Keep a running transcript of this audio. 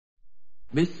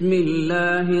بسم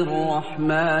الله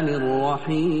الرحمن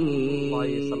الرحيم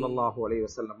ஸல்லல்லாஹு அலைஹி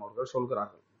வஸல்லம் அவர்கள்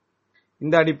சொல்கிறார்கள்.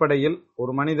 இந்த அடிப்படையில்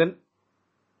ஒரு மனிதன்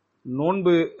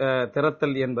நோன்பு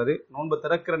திறத்தல் என்பது, நோன்பு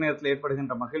திறக்கிற நேரத்தில்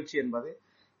ஏற்படுகின்ற மகிழ்ச்சி என்பது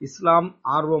இஸ்லாம்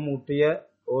ஆர்வமூட்டிய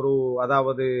ஒரு,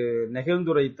 அதாவது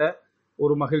நெகிழ்ந்துரைத்த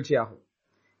ஒரு மகிழ்ச்சி ஆகும்.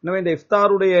 எனவே இந்த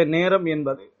இஃப்தாருடைய நேரம்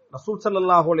என்பது ரசூல்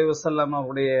ஸல்லல்லாஹு அலைஹி வஸல்லம்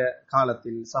அவருடைய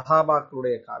காலத்தில்,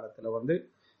 சஹாபாக்களுடைய காலத்தில்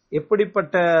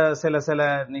எப்படிப்பட்ட சில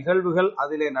நிகழ்வுகள்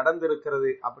அதிலே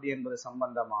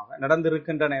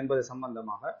நடந்திருக்கின்றன என்பது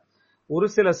சம்பந்தமாக ஒரு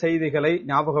சில செய்திகளை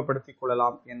ஞாபகப்படுத்திக்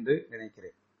கொள்ளலாம் என்று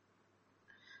நினைக்கிறேன்.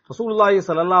 ரசூலுல்லாஹி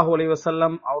ஸல்லல்லாஹு அலைஹி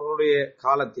வஸல்லம் அவர்களுடைய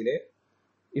காலத்திலே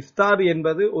இஃப்தார்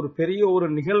என்பது ஒரு பெரிய ஒரு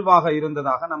நிகழ்வாக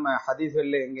இருந்ததாக நம்ம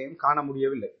ஹதீஸ்களில் எங்கேயும் காண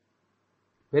முடியவில்லை.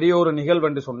 பெரிய ஒரு நிகழ்வு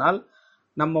என்று சொன்னால்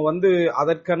நம்ம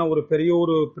அதற்கான ஒரு பெரிய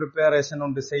ஒரு ப்ரிப்பரேஷன்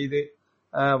ஒன்று செய்து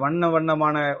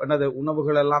வண்ணமான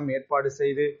உணவுகள் எல்லாம் ஏற்பாடு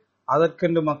செய்து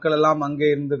அதற்கென்று மக்கள் எல்லாம் அங்கே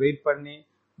இருந்து வெயிட் பண்ணி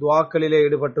துஆக்களிலே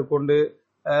ஈடுபட்டு கொண்டு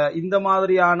இந்த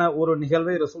மாதிரியான ஒரு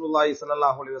நிகழ்வை ரசூலுல்லாஹி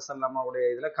ஸல்லல்லாஹு அலைஹி வஸல்லம் அவருடைய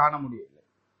இதுல காண முடியவில்லை.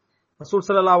 ரசூல்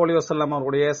ஸல்லல்லாஹு அலைஹி வஸல்லம்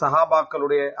அவருடைய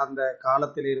சஹாபாக்களுடைய அந்த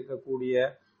காலத்தில் இருக்கக்கூடிய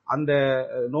அந்த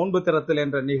நோன்பு திறத்தல்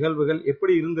என்ற நிகழ்வுகள்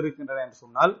எப்படி இருந்திருக்கின்றன என்று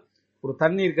சொன்னால், ஒரு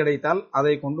தண்ணீர் கிடைத்தால்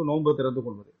அதை கொண்டு நோன்பு திறந்து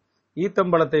கொள்வது,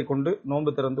 ஈத்தம்பழத்தை கொண்டு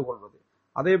நோன்பு திறந்து கொள்வது,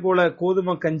 அதே போல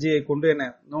கோதுமை கஞ்சியை கொண்டு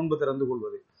நோன்பு திறந்து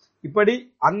கொள்வது, இப்படி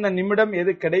அந்த நிமிடம்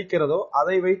எது கிடைக்கிறதோ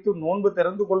அதை வைத்து நோன்பு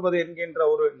திறந்து கொள்வது என்கின்ற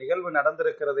ஒரு நிகழ்வு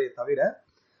நடந்திருக்கிறதே தவிர,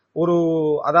 ஒரு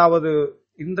அதாவது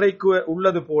இன்றைக்கு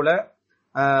உள்ளது போல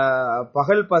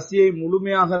பகல் பசியை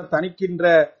முழுமையாக தணிக்கின்ற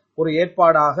ஒரு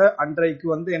ஏற்பாடாக அன்றைக்கு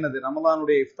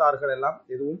ரமலானுடைய இஃப்தார்கள் எல்லாம்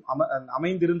எதுவும்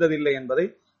அமைந்திருந்ததில்லை என்பதை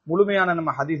முழுமையான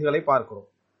நம்ம ஹதீஸ்களை பார்க்கிறோம்.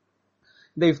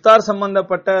 இந்த இஃப்தார்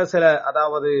சம்பந்தப்பட்ட சில,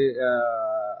 அதாவது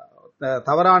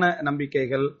தவறான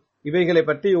நம்பிக்கைகள், இவைகளை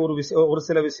பற்றி ஒரு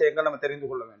சில விஷயங்கள் நம்ம தெரிந்து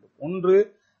கொள்ள வேண்டும். ஒன்று,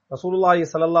 ரசூலுல்லாஹி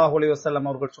ஸல்லல்லாஹு அலைஹி வஸல்லம்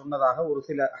அவர்கள் சொன்னதாக ஒரு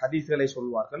சில ஹதீஸ்களை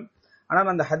சொல்வார்கள்.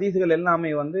 ஆனால் அந்த ஹதீஸ்கள்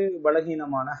எல்லாமே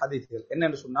பலகீனமான ஹதீஸ்கள்.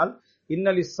 என்னென்று சொன்னால்,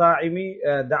 இன்னல் ஸாயிமி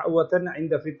தஅவத்தன்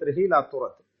இன்த ஃபித்ரிஹி லா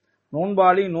துரத்,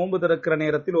 நோன்பாளி நோன்பு திறக்கிற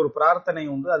நேரத்தில் ஒரு பிரார்த்தனை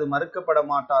உண்டு, அது மறுக்கப்பட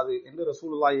மாட்டாது என்று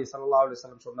ரசூலுல்லாஹி ஸல்லல்லாஹு அலைஹி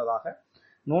வஸல்லம் சொன்னதாக,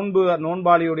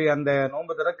 நோன்பாளியுடைய அந்த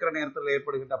நோன்பு திறக்கிற நேரத்தில்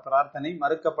ஏற்படுகின்ற பிரார்த்தனை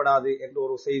மறுக்கப்படாது என்று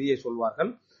ஒரு செய்தியை சொல்வார்கள்.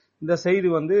 இந்த செய்தி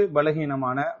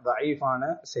பலகீனமான தஈஃபான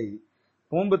செய்தி.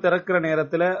 நோன்பு திறக்கிற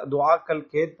நேரத்துல துஆக்கள்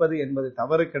கேட்பது என்பது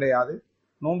தவறு கிடையாது.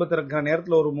 நோன்பு திறக்கிற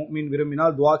நேரத்தில் ஒரு முஃமின்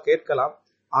விரும்பினால் துஆ கேட்கலாம்.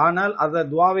 ஆனால் அந்த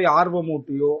துஆவை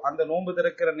ஆர்வமூட்டியோ, அந்த நோன்பு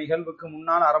திறக்கிற நிகழ்வுக்கு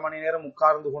முன்னால் அரை மணி நேரம்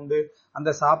உட்கார்ந்து கொண்டு அந்த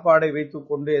சாப்பாடை வைத்துக்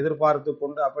கொண்டு எதிர்பார்த்து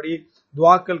கொண்டு அப்படி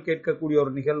துஆக்கள் கேட்கக்கூடிய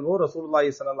ஒரு நிகழ்வோ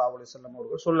ரசூலுல்லாஹி ஸல்லல்லாஹு அலைஹி வஸல்லம்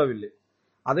அவர்கள் சொல்லவில்லை.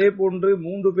 அதே போன்று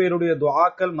 3 பேருடைய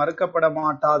துஆக்கள் மறுக்கப்பட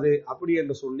மாட்டாது அப்படி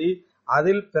என்று சொல்லி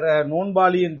அதில்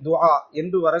நோன்பாளியின் துஆ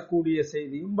என்று வரக்கூடிய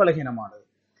செய்தியும் பலகீனமானது.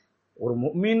 ஒரு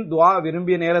முஃமின் துஆ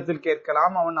விரும்பிய நேரத்தில்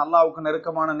கேட்கலாம். அவன் அல்லாஹ்வுக்கு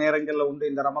நெருக்கமான நேரங்கள்ல உண்டு.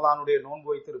 இந்த ரமலானுடைய நோன்பு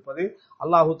வைத்திருப்பது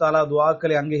அல்லாஹு தஆலா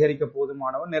துஆக்களை அங்கீகரிக்க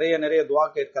போதுமானவன். நிறைய துஆ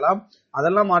கேட்கலாம்.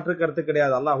 அதெல்லாம் மாற்று கருத்து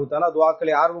கிடையாது. அல்லாஹு தஆலா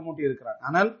துஆக்களை ஆர்வமூட்டி இருக்கிறான்.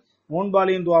 ஆனால்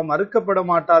நோன்பாளியின் துஆ மறுக்கப்பட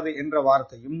மாட்டாது என்ற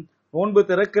வார்த்தையும், நோன்பு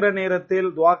திறக்கிற நேரத்தில்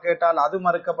துஆ கேட்டால் அது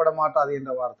மறுக்கப்பட மாட்டாது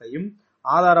என்ற வார்த்தையும்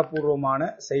ஆதாரபூர்வமான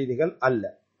செய்திகள் அல்ல.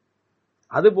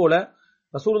 அதுபோல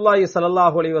ரசூலுல்லாஹி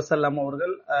ஸல்லல்லாஹு அலைஹி வஸல்லம்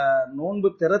அவர்கள்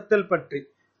நோன்பு திறத்தல் பற்றி,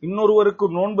 இன்னொருவருக்கு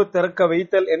நோன்பு திறக்க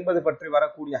வைத்தல் என்பது பற்றி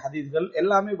வரக்கூடிய ஹதீஸ்கள்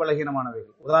எல்லாமே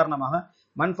பலகீனமானவைகள். உதாரணமாக,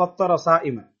 மன் ஃபத்தர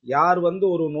ஸாயிமன், யார்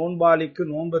ஒரு நோன்பாளிக்கு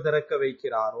நோன்பு திறக்க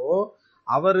வைக்கிறாரோ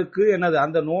அவருக்கு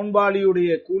அந்த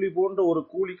நோன்பாளியுடைய கூலி போன்ற ஒரு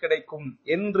கூலி கிடைக்கும்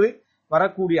என்று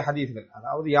வரக்கூடிய ஹதீஸ்கள்.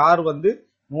 அதாவது யார்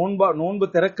நோன்பு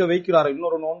திறக்க வைக்கிறாரோ,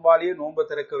 இன்னொரு நோன்பாளியை நோன்பு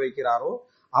திறக்க வைக்கிறாரோ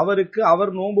அவருக்கு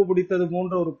அவர் நோன்பு பிடித்தது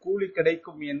போன்ற ஒரு கூலி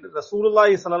கிடைக்கும் என்று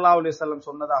ரசூலுல்லாஹி ஸல்லல்லாஹு அலைஹி வஸல்லம்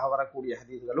சொன்னதாக வரக்கூடிய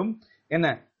ஹதீஸ்களும்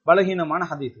பலகீனமான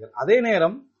ஹதீஸ்கள். அதே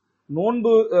நேரம்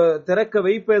நோன்பு திறக்க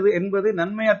வைப்பது என்பது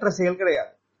நன்மையற்ற செயல்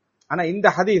கிடையாது. ஆனா இந்த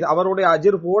ஹதீஸ் அவருடைய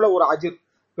அஜிர் போல ஒரு அஜிர்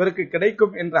இவருக்கு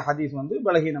கிடைக்கும் என்ற ஹதீஸ்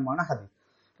பலகீனமான ஹதீஸ்.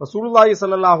 ரசூலுல்லாஹி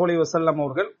ஸல்லல்லாஹு அலைஹி வஸல்லம்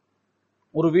அவர்கள்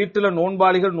ஒரு வீட்டுல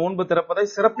நோன்பாளிகள் நோன்பு திறப்பதை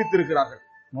சிறப்பித்திருக்கிறார்கள்.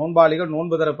 நோன்பாளிகள்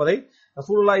நோன்பு திறப்பதை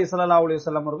ரசூலுல்லாஹி ஸல்லல்லாஹு அலைஹி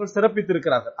வஸல்லம் அவர்கள்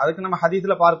சிறப்பித்திருக்கிறார்கள். அதுக்கு நம்ம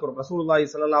ஹதீஸ்ல பார்க்கிறோம். ரசூலுல்லாஹி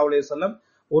ஸல்லல்லாஹு அலைஹி வஸல்லம்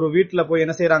ஒரு வீட்டுல போய்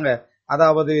என்ன செய்யறாங்க,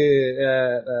 அதாவது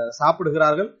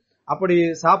சாப்பிடுகிறார்கள். அப்படி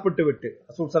சாப்பிட்டு விட்டு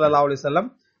ரசூல் ஸல்லல்லாஹு அலைஹி வஸல்லம்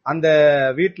அந்த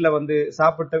வீட்டுல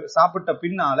சாப்பிட்ட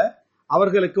பின்னால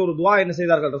அவர்களுக்கு ஒரு துஆ என்ன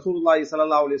செய்தார்கள், ரசூலுல்லாஹி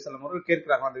ஸல்லல்லாஹு அலைஹி வஸல்லம் அவர்கள்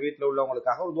கேட்கிறார்கள். அந்த வீட்டுல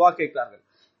உள்ளவங்களுக்காக ஒரு துஆ கேட்கிறார்கள்.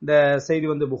 இந்த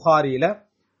செய்தி புகாரியில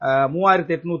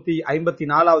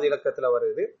 3854வது இலக்கத்துல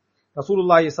வருது.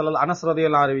 ரசூலுல்லாஹி ஸல்லல்லாஹு அனஸ்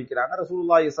ரலியல்லாஹு அறிவிக்கிறாங்க,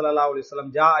 ரசூலுல்லாஹி ஸல்லல்லாஹு அலைஹி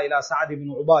வஸல்லம் ஜா இலா சஅத்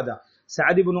இப்னு உபாதா,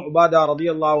 சஅத் இப்னு உபாதா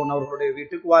ரலியல்லாஹு அன்ஹு அவர்களுடைய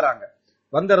வீட்டுக்கு வராங்க.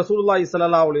 வந்த ரசூலுல்லாஹி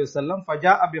ஸல்லல்லாஹு அலைஹி வஸல்லம்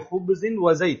ஃபஜா பி ஹுப்ஸின்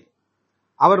வ ஸைத்,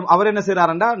 அவர் என்ன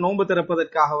செய்றாருன்னா நோன்பு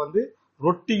திறப்பதற்காக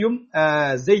ரொட்டியும்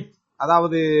ஜெய்த்,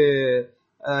 அதாவது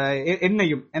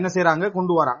எண்ணெயும் என்ன செய்யறாங்க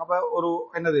கொண்டு வராங்க. அப்ப ஒரு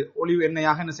என்னது ஒலிவ்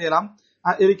எண்ணெயாக என்ன செய்யலாம்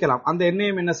இருக்கலாம். அந்த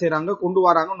எண்ணெயும் என்ன செய்யறாங்க கொண்டு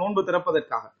வராங்க நோன்பு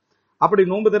திறப்பதற்காக. அப்படி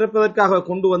நோன்பு திறப்பதற்காக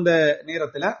கொண்டு வந்த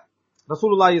நேரத்துல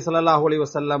ரசூலுல்லாஹி ஸல்லல்லாஹு அலைஹி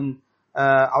வஸல்லம்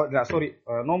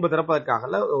நோன்பு திறப்பதற்காக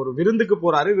ஒரு விருந்துக்கு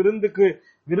போறாரு.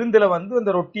 விருந்துல வந்து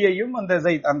அந்த ரொட்டியையும் அந்த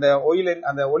அந்த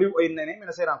அந்த ஒலிவ் எண்ணெயையும்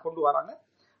என்ன செய்யறாங்க கொண்டு வராங்க.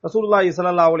 ரசூலுல்லாஹி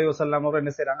ஸல்லல்லாஹு அலைஹி வஸல்லம் அவர்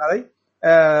என்ன செய்யறாங்க அதை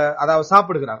அதாவது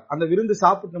சாப்பிடுகிறாங்க. அந்த விருந்து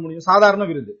சாப்பிட்டு முடியும், சாதாரண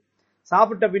விருந்து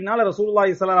சாப்பிட்ட பின்னால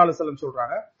ரசூலுல்லாஹி ஸல்லல்லாஹு அலைஹி வஸல்லம்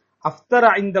சொல்றாங்க, அஃப்தர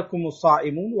இந்தகுமுஸ்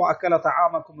ஸாயிமூன் வ அகல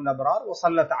தஆமகுமுல் அப்ரார் வ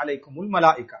ஸல்லத் அலைக்குமுல்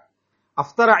மலாயிகா.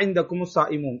 அஃப்தர இந்தகுமுஸ்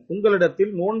ஸாயிமூன்,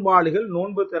 உங்களிடத்தில் நோன்பாளிகள்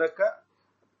நோன்பு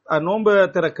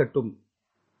திறக்கட்டும்.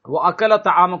 வ அகல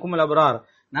தஆமகுமுல் அப்ரார்,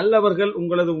 நல்லவர்கள்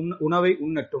உங்களது உணவை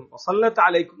உண்ணட்டும். வ ஸல்லத்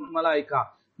அலைக்குமுல் மலாயிகா,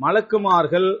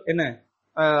 மலக்குமார்கள் என்ன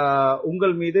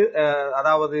உங்கள் மீது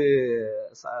அதாவது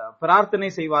பிரார்த்தனை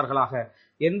செய்வார்களாக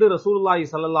என்று ரசூலுல்லாஹி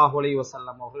ஸல்லல்லாஹு அலைஹி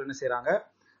வஸல்லம் அவர்கள் என்ன செய்றாங்க,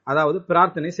 அதாவது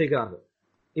பிரார்த்தனை செய்கிறார்கள்.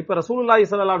 இப்ப ரசூலுல்லாஹி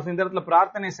ஸல்லல்லாஹு அலைஹி வஸல்லம் இந்த இடத்துல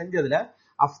பிரார்த்தனை செஞ்சதுல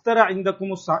அஃப்தர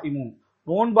இந்தகுமுஸ் ஸாயிமூன்,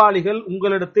 நோன்பாளிகள்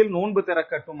உங்களிடத்தில் நோன்பு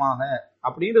திறக்கட்டுமாக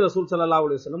அப்படின்னு ரசூல் ஸல்லல்லாஹு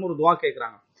அலைஹி வஸல்லம் ஒரு துஆ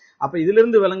கேட்கிறாங்க. அப்ப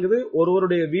இதிலிருந்து விளங்குது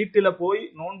ஒருவருடைய வீட்டில போய்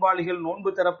நோன்பாளிகள்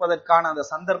நோன்பு திறப்பதற்கான அந்த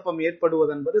சந்தர்ப்பம்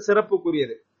ஏற்படுவது என்பது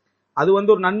சிறப்புக்குரியது. அது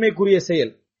வந்து ஒரு நன்மைக்குரிய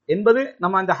செயல் என்பது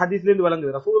நம்ம அந்த ஹதீஸ்லிருந்து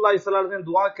விளங்குது. ரசூலுல்லாஹி ஸல்லல்லாஹு அலைஹி வஸல்லம்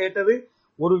துஆ கேட்டது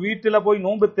ஒரு வீட்டுல போய்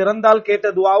நோன்பு திறந்தால் கேட்ட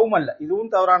துஆவும் அல்ல,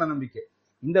 இதுவும் தவறான நம்பிக்கை.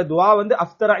 இந்த துஆ வந்து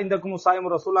அஃப்தர இந்தகுமுஸ்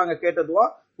ஸாயிமூன் ரசூலுல்லாஹ் கேட்ட துஆ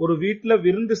ஒரு வீட்டுல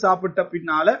விருந்து சாப்பிட்ட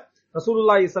பின்னால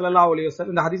ரசூலுல்லாஹி ஸல்லல்லாஹு அலைஹி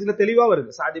வஸல்லம் இந்த ஹதீஸ்ல தெளிவா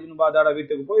வருது. சஅத் இப்னு உபாதாட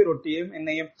வீட்டுக்கு போய் ரொட்டியையும்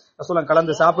எண்ணெயும் ரசூலுல்லாஹ்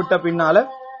கலந்து சாப்பிட்ட பின்னால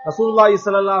ரசூலுல்லாஹி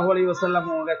ஸல்லல்லாஹு அலைஹி வஸல்லம்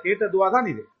அவங்க கேட்ட துஆ தான்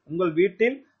இது, உங்கள்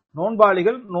வீட்டில்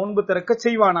நோன்பாளிகள் நோன்பு திறக்க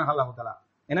செய்வானாக அல்லாஹ் தஆலா.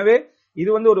 எனவே இது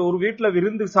வந்து ஒரு வீட்டுல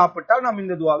விருந்து சாப்பிட்டால் நாம்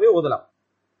இந்த துஆவை ஓதலாம்.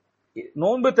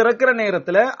 நோன்பு திறக்கிற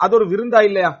நேரத்துல அது ஒரு விருந்தா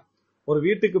இல்லையா? ஒரு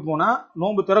வீட்டுக்கு போனா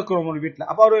நோன்பு திறக்கிறோம் ஒரு வீட்டுல,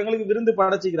 அப்ப அவர் எங்களுக்கு விருந்து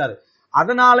படைச்சுக்கிறாரு.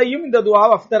 அதனாலையும் இந்த துஆ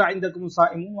அஃப்தர இந்தகுமுஸ்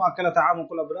ஸாயிமூன் வ அகல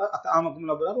தஆமகுல்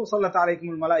அப்ரார் வ ஸல்லத்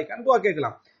அலைக்குமுல் மலாயிகான்னு துஆ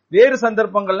கேட்கலாம். வேறு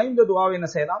சந்தர்ப்பங்கள்ல இந்த துஆவை என்ன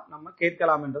செய்யலாம், நம்ம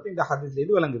கேட்கலாம் என்றது இந்த ஹதீஸ்ல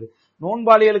இது விளங்குது.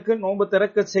 நோன்பாளிகளுக்கு நோன்பு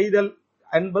திறக்க செய்தல்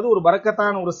என்பது ஒரு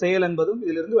பரக்கத்தான ஒரு செயல் என்பதும்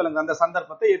இதிலிருந்து விளங்கு அந்த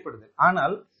சந்தர்ப்பத்தை ஏற்படுது.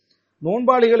 ஆனால்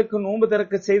நோன்பாளிகளுக்கு நோன்பு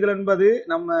திறக்க செய்தல் என்பது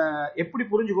நம்ம எப்படி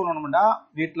புரிஞ்சுக்கணும்னா,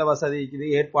 வீட்டுல வசதி இருக்குது,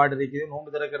 ஏற்பாடு இருக்குது,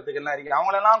 நோன்பு திறக்கிறதுக்கு எல்லாம் இருக்கு,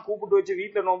 அவங்களெல்லாம் கூப்பிட்டு வச்சு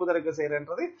வீட்டுல நோன்பு திறக்க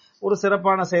செய்யறன்றது ஒரு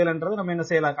சிறப்பான செயல் என்றது நம்ம என்ன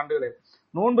செய்யலாம் கண்டுகளை.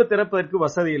 நோன்பு திறப்பதற்கு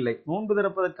வசதி இல்லை, நோன்பு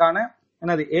திறப்பதற்கான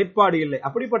என்னது ஏற்பாடு இல்லை,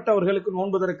 அப்படிப்பட்டவர்களுக்கு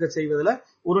நோன்பு திறக்க செய்வதில்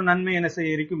ஒரு நன்மை என்ன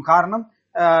செய்ய இருக்கும். காரணம்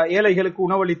ஏழைகளுக்கு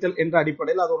உணவளித்தல் என்ற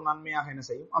அடிப்படையில் அது ஒரு நன்மையாக என்ன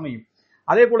செய்யும் அமையும்.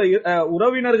 அதே போல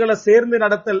உறவினர்களை சேர்ந்து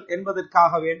நடத்தல்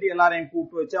என்பதற்காக வேண்டி எல்லாரையும்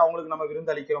கூட்டு வச்சு அவங்களுக்கு நம்ம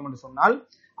விருந்தளிக்கிறோம் என்று சொன்னால்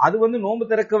அது வந்து நோன்பு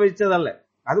திறக்க வைத்ததல்ல,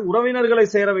 அது உறவினர்களை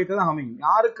சேர வைத்தது அமையும்.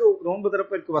 யாருக்கு நோன்பு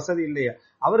திறப்பதற்கு வசதி இல்லையா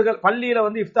அவர்கள் பள்ளியில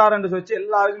வந்து இஃப்தார் என்று வச்சு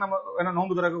எல்லாருக்கும் நம்ம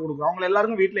நோன்பு திறக்க கொடுக்குறோம், அவங்க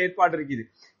எல்லாருக்கும் வீட்டுல ஏற்பாடு இருக்குது.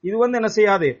 இது வந்து என்ன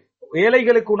செய்யாது,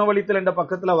 ஏழைகளுக்கு உணவளித்தல் என்ற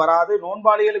பக்கத்துல வராது,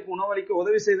 நோன்பாளிகளுக்கு உணவளிக்க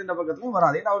உதவி செய்த பக்கத்துலயும்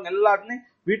வராது. ஏன்னா அவங்க எல்லாருமே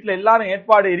வீட்டுல எல்லாரும்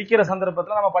ஏற்பாடு இருக்கிற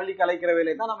சந்தர்ப்பத்துல நம்ம பள்ளிக்கு அழைக்கிற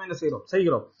வேலையை தான் நம்ம என்ன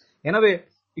செய்கிறோம். எனவே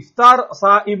இஃப்தார்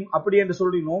சாயிம் அப்படி என்று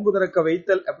சொல்லி நோன்பு திறக்க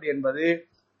வைத்தல் அப்படி என்பது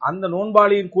அந்த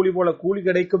நோன்பாளியின் கூலி போல கூலி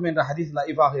கிடைக்கும் என்ற ஹதீஸ்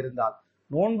லைஃபாக இருந்தால்,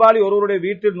 நோன்பாளி ஒருவருடைய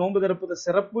வீட்டில் நோன்பு திறப்பது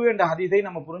சிறப்பு என்ற ஹதீஸை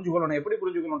நம்ம புரிஞ்சுக்கொள்ளணும். எப்படி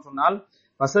புரிஞ்சுக்கணும் சொன்னால்,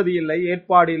 வசதி இல்லை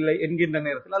ஏற்பாடு இல்லை என்கின்ற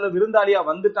நேரத்தில் அல்லது விருந்தாளியா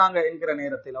வந்துட்டாங்க என்கிற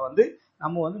நேரத்தில் வந்து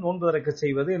நம்ம வந்து நோன்பு திறக்க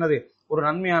செய்வது என்னது ஒரு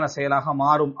நன்மையான செயலாக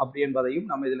மாறும் அப்படி என்பதையும்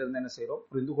நம்ம இதுல இருந்து என்ன செய்யறோம்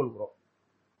புரிந்து கொள்கிறோம்.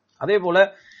 அதே போல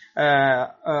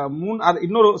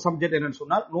இன்னொரு சப்ஜெக்ட் என்னன்னு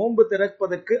சொன்னால், நோன்பு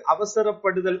திறப்பதற்கு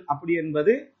அவசரப்படுதல் அப்படி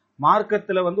என்பது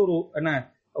மார்க்கத்துல வந்து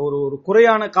ஒரு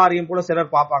குறையான காரியம் போல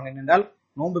சிலர் பார்ப்பாங்க. என்னென்றால்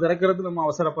நோன்பு திறக்கிறது நம்ம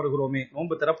அவசரப்படுகிறோமே,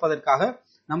 நோன்பு திறப்பதற்காக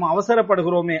நம்ம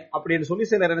அவசரப்படுகிறோமே அப்படின்னு சொல்லி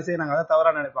சிலர் என்ன செய்யறாங்க, அதை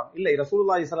தவறா நினைப்பாங்க. இல்லை,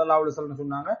 ரசூலுல்லாஹி ஸல்லல்லாஹு அலைஹி வஸல்லம்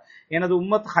சொன்னாங்க, எனது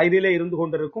உம்மத் ஹைரிலே இருந்து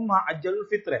கொண்டிருக்கும் அஜ்ஜல்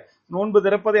ஃபித்ர, நோன்பு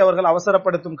திறப்பதை அவர்கள்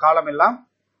அவசரப்படுத்தும் காலம் எல்லாம்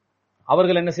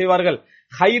அவர்கள் என்ன செய்வார்கள்,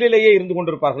 ஹைரிலேயே இருந்து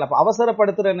கொண்டிருப்பார்கள். அப்ப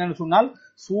அவசரப்படுத்துற என்னன்னு சொன்னால்,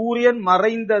 சூரியன்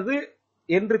மறைந்தது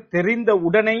என்று தெரிந்த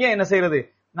உடனேயே என்ன செய்யறது,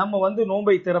 நம்ம வந்து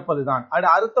நோன்பை திறப்பதுதான். அது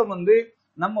அர்த்தம் வந்து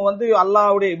நம்ம வந்து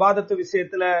அல்லாஹ்வுடைய இபாதத்து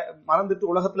விஷயத்துல மறந்துட்டு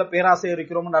உலகத்துல பேராசை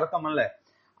இருக்கிறோம்னு அர்த்தம் அல்ல,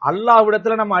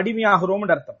 அல்லாஹ்விடத்துல நம்ம அடிமையாகிறோம்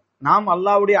அர்த்தம். நாம்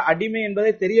அல்லாஹ்வுடைய அடிமை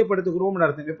என்பதை தெரியப்படுத்துகிறோம்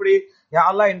அர்த்தம். எப்படி, யா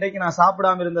அல்லாஹ் இன்றைக்கு நான்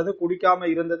சாப்பிடாம இருந்தது, குடிக்காம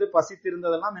இருந்தது, பசித்து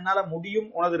இருந்ததெல்லாம் என்னால முடியும்,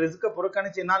 உனது ரிஸ்க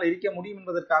புறக்கணிச்சு என்னால் இருக்க முடியும்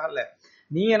என்பதற்காக அல்ல,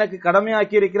 நீ எனக்கு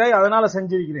கடமையாக்கி இருக்கிறாய் அதனால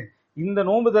செஞ்சிருக்கிறேன். இந்த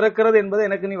நோன்பு திறக்கிறது என்பது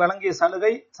எனக்கு நீ வழங்கிய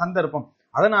சலுகை சந்தர்ப்பம்,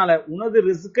 அதனால உனது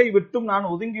ரிஸ்கை விட்டும்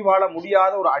நான் ஒதுங்கி வாழ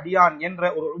முடியாத ஒரு அடியான் என்ற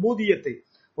ஒரு உபூதியத்தை,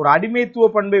 ஒரு அடிமைத்துவ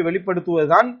பண்பை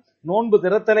வெளிப்படுத்துவதுதான் நோன்பு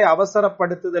திறத்தலை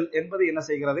அவசரப்படுத்துதல் என்பது என்ன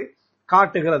செய்கிறது,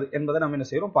 காட்டுகிறது என்பதை நம்ம என்ன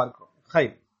செய்யறோம் பார்க்கிறோம்.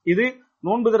 இது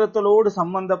நோன்பு திறத்தலோடு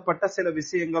சம்பந்தப்பட்ட சில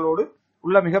விஷயங்களோடு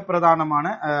உள்ள மிக பிரதானமான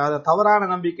தவறான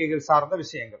நம்பிக்கைகள் சார்ந்த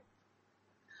விஷயங்கள்.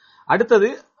 அடுத்தது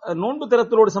நோன்பு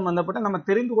திறத்தலோடு சம்பந்தப்பட்ட நம்ம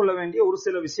தெரிந்து கொள்ள வேண்டிய ஒரு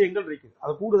சில விஷயங்கள் இருக்குது.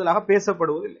 அது கூடுதலாக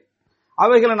பேசப்படுவதில்லை.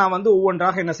 அவைகளை நான்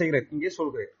ஒவ்வொன்றாக என்ன செய்கிறேன் இங்கே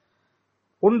சொல்கிறேன்.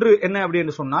 ஒன்று என்ன அப்படி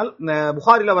என்று சொன்னால், இந்த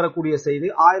புகாரில வரக்கூடிய செய்தி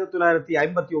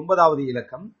 1959வது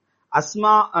இலக்கம்.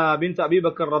 அஸ்மா பின்த் அபி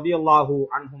பக்கர் ரலியல்லாஹு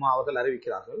அன்ஹுமா அவர்கள்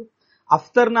அறிவிக்கிறார்கள்,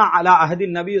 அஃப்தர்னா அலா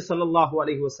அஹதின் நபி ஸல்லல்லாஹு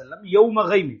அலைஹி வஸல்லம் யௌம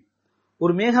கைமி.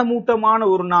 ஒரு மேகமூட்டமான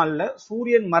ஒரு நாள்ல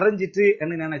சூரியன் மறைஞ்சிட்டு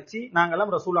என்று நினைச்சு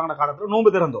நாங்கெல்லாம் ரசூலுல்லாஹ் காலத்துல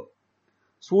நோன்பு திறந்தோம்.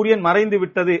 சூரியன் மறைந்து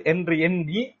விட்டது என்று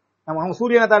எண்ணி, அவங்க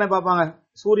சூரியனை தானே பார்ப்பாங்க,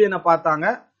 சூரியனை பார்த்தாங்க,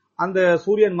 அந்த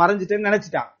சூரியன் மறைஞ்சிட்டேன்னு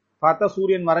நினைச்சிட்டாங்க. பார்த்தா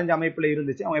சூரியன் மறைஞ்ச அமைப்புல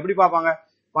இருந்துச்சு. அவங்க எப்படி பார்ப்பாங்க,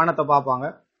 வானத்தை பார்ப்பாங்க.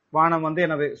 வானம்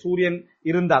எனவே சூரியன்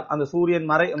இருந்தால், அந்த சூரியன்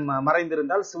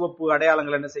மறைந்திருந்தால் சிவப்பு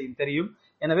அடையாளங்கள் என்ன செய்யும் தெரியும்.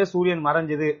 எனவே சூரியன்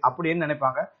மறைஞ்சது அப்படின்னு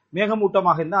நினைப்பாங்க.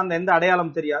 மேகமூட்டமாக இருந்தால் அந்த எந்த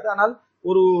அடையாளம் தெரியாது. ஆனால்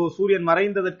ஒரு சூரியன்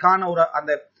மறைந்ததற்கான ஒரு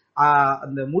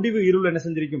அந்த முடிவு இருள் என்ன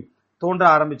செஞ்சிருக்கும், தோன்ற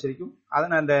ஆரம்பிச்சிருக்கும்.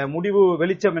 அதன் அந்த முடிவு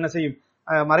வெளிச்சம் என்ன செய்யும்,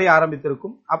 மறைய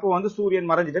ஆரம்பித்திருக்கும். அப்போ சூரியன்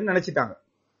மறைஞ்சிட்டேன்னு நினைச்சிட்டாங்க.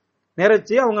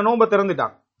 நினைச்சு அவங்க நோம்ப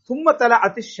திறந்துட்டாங்க. சும்மத்தல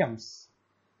அதிஷம்ஸ்,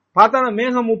 பார்த்தா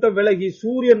மேகமூட்டம் விலகி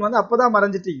சூரியன் அப்பதான்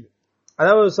மறைஞ்சிட்டு,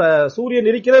 அதாவது சூரியன்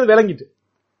இருக்கிறது விளங்கிட்டு.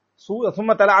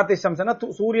 சும்மத்தல அதிஷம்ஸ்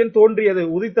சூரியன் தோன்றியது,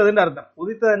 உதித்ததுன்னு அர்த்தம்.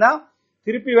 உதித்ததுன்னா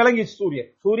திருப்பி விளங்கிச்சு சூரியன்.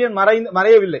 சூரியன்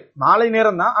மறையவில்லை, மாலை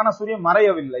நேரம் தான், ஆனா சூரியன்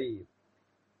மறையவில்லை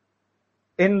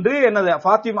என்று என்னது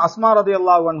ஃபாத்திமா அஸ்மா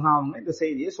ரலியல்லாஹு அன்ஹா இந்த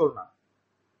செய்தியை சொல்றாங்க.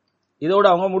 இதோட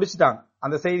அவங்க முடிச்சுட்டாங்க.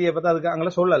 அந்த செய்தியை பத்தி அதுக்கு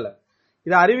அங்கே சொல்லல.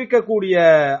 இதை அறிவிக்கக்கூடிய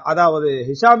அதாவது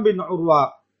ஹிஷாம் பின் உர்வா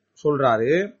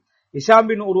சொல்றாரு. ஹிஷாம்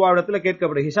பின் உர்வா இடத்துல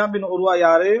கேட்கப்படும். ஹிஷாம் பின் உர்வா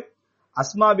யாரு?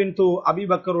 அஸ்மா பின் அபி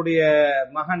பக்கருடைய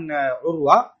மகன்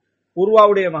உர்வா,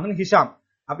 உர்வாவுடைய மகன் ஹிஷாம்.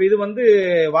 அப்ப இது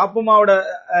வாப்பம்மாவோட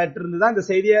இருந்துதான் இந்த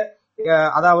செய்திய,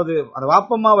 அதாவது அந்த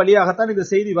வாப்பம்மா வழியாகத்தான் இந்த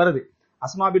செய்தி வருது.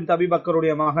 அஸ்மா பின் அபி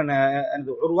பக்கருடைய மகன்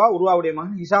உர்வா, உர்வாவுடைய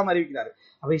மகன் ஹிஷாம் அறிவிக்கிறார்.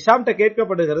 அப்ப ஹிஷாம்கிட்ட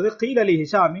கேட்கப்படுகிறது, கீல் அலி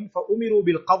ஹிஷாமின் ஃபஉமிரு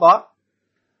பில் கதா,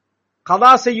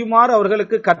 கதா செய்யுமாறு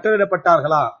அவர்களுக்கு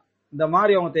கட்டளையிடப்பட்டார்களா? இந்த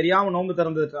மாதிரி அவங்க தெரியாம நோன்பு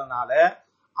திறந்ததுனால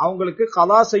அவங்களுக்கு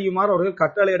கதா செய்யுமாறு அவர்கள்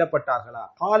கட்டளையிடப்பட்டார்களா?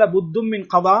 கால புத்தும் மின்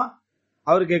கதா,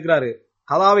 அவர் கேட்கிறாரு,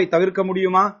 கதாவை தவிர்க்க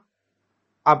முடியுமா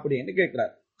அப்படின்னு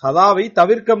கேட்கிறார். கதாவை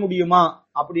தவிர்க்க முடியுமா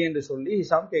அப்படி என்று சொல்லி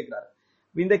ஹிஷாம் கேட்கிறார்.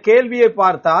 இந்த கேள்வியை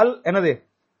பார்த்தால் என்னது,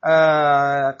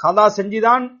 கதா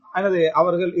செஞ்சுதான்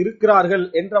அவர்கள் இருக்கிறார்கள்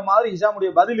என்ற மாதிரி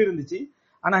ஹிஷாமுடைய பதில் இருந்துச்சு.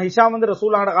 ஆனா ஹிஷாம்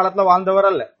ரசூலுல்லாஹ் காலத்துல வாழ்ந்தவர்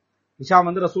அல்ல. ஹிஷாம்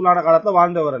ரசூலுல்லாஹ் காலத்துல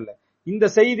வாழ்ந்தவர் அல்ல. இந்த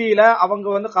செய்தியில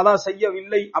அவங்க கதா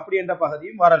செய்யவில்லை அப்படி என்ற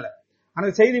பகுதியும் வரல. அந்த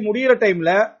செய்தி முடிகிற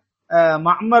டைம்ல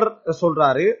மஅமர்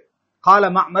சொல்றாரு, கால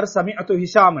மஅமர் சமிஅது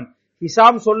ஹிஷாமன்,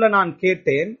 ஹிஷாம் சொல்ல நான்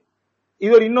கேட்டேன்.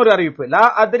 இது ஒரு இன்னொரு அறிவிப்பு, லா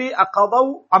அத்ரி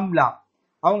அகதவ் அம்லா,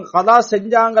 அவங்க கதா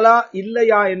செஞ்சாங்களா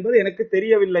இல்லையா என்பது எனக்கு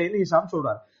தெரியவில்லை என்று ஹிஷாம்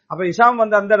சொல்றாரு. அப்ப ஹிஷாம்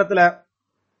அந்த இடத்துல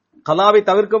கதாவை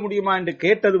தவிர்க்க முடியுமா என்று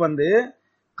கேட்டது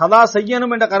கதா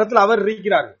செய்யணும் என்ற கருத்தில் அவர்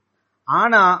இருக்கிறார்.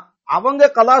 ஆனா அவங்க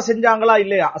கதா செஞ்சாங்களா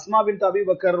இல்லையா, அஸ்மா பின்த் அபி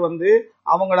பக்கர்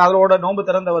அவங்க அதோட நோன்பு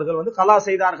திறந்தவர்கள் கதா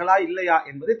செய்தார்களா இல்லையா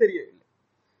என்பது தெரியவில்லை.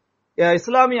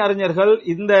 இஸ்லாமிய அறிஞர்கள்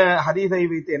இந்த ஹதீஸை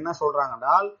வைத்து என்ன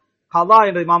சொல்றாங்கன்னா, கதா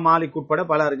என்ற இமாம் மாலிக் உட்பட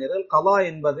பல அறிஞர்கள் கதா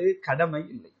என்பது கடமை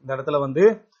இல்லை. இந்த இடத்துல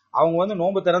அவங்க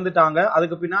நோன்பு திறந்துட்டாங்க,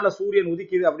 அதுக்கு பின்னால சூரியன்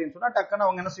உதிக்குது அப்படின்னு சொன்னா டக்குன்னு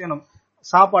அவங்க என்ன செய்யணும்,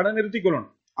 சாப்பாடை நிறுத்திக்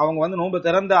கொள்ளணும். அவங்க நோன்பு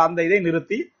திறந்த அந்த இதை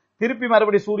நிறுத்தி திருப்பி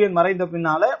மறுபடி சூரியன் மறைந்த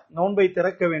பின்னால நோன்பை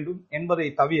திறக்க வேண்டும் என்பதை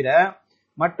தவிர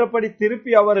மற்றபடி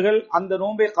திருப்பி அவர்கள் அந்த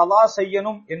நோன்பை கதா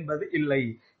செய்யணும் என்பது இல்லை.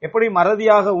 எப்படி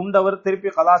மறதியாக உண்டவர் திருப்பி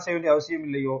கதா செய்ய வேண்டிய அவசியம்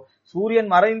இல்லையோ, சூரியன்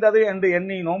மறைந்தது என்று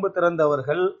எண்ணி நோன்பு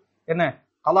திறந்தவர்கள் என்ன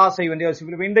கதா செய்ய வேண்டிய அவசியம்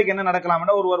இல்லை. இன்றைக்கு என்ன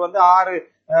நடக்கலாம்னா, ஒருவர்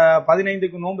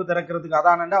 6:15 நோன்பு திறக்கிறதுக்கு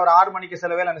அதான் அவர் 6 மணிக்கு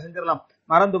சில வேலை என்ன செஞ்சிடலாம்,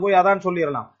 மறந்து போய் அதான்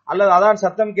சொல்லிடலாம், அல்லது அதான்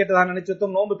சத்தம் கேட்டதான்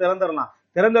நினைச்சதும் நோன்பு திறந்துடலாம்.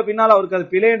 திறந்த பின்னால் அவருக்கு அது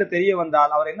பிழை என்று தெரிய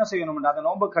வந்தால் அவர் என்ன செய்யணும், அந்த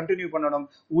நோன்பை கண்டினியூ பண்ணணும்,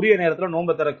 உரிய நேரத்தில்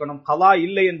நோன்பு திறக்கணும். கதா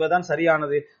இல்லை என்பதுதான்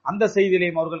சரியானது. அந்த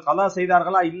செய்தியிலையும் அவர்கள் கதா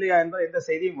செய்தார்களா இல்லையா என்ற எந்த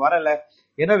செய்தியும் வரல.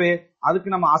 எனவே அதுக்கு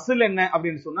நம்ம அசல் என்ன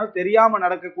அப்படின்னு சொன்னால், தெரியாம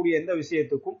நடக்கக்கூடிய எந்த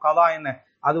விஷயத்துக்கும் கதா என்ன,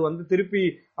 அது திருப்பி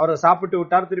அவர் சாப்பிட்டு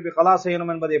விட்டார் திருப்பி கதா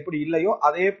செய்யணும் என்பது எப்படி இல்லையோ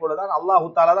அதே போலதான் அல்லாஹு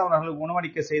தஆலா தான் அவர்களுக்கு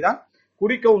உணவளிக்க செய்தான்,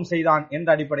 குடிக்கவும் செய்தான் என்ற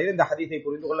அடிப்படையில் இந்த ஹதீஸை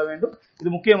புரிந்து கொள்ள வேண்டும். இது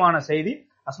முக்கியமான செய்தி.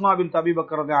 அஸ்மா பின்த் அபி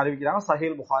பக்கர் அறிவிக்கிறாங்க,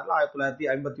 சஹீஹ் புகாரில்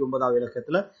 1959வது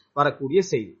இலக்கத்துல வரக்கூடிய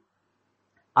செய்தி.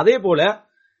 அதே போல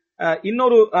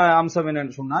இன்னொரு அம்சம்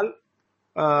என்னன்னு சொன்னால்,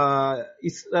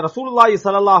 ரசூலுல்லாஹி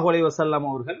ஸல்லல்லாஹு அலைஹி வஸல்லம்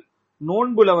அவர்கள்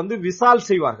நோன்புல விசால்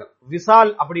செய்வார்கள்.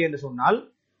 விசால் அப்படி என்று சொன்னால்,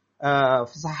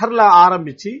 சஹர்ல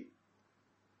ஆரம்பிச்சு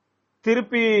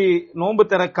திருப்பி நோன்பு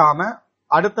திறக்காம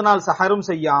அடுத்த நாள் சஹரும்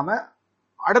செய்யாம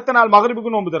அடுத்த நாள்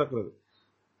மகரிபுக்கு நோன்பு திறக்கிறது.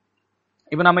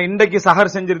 இப்ப நம்ம இன்றைக்கு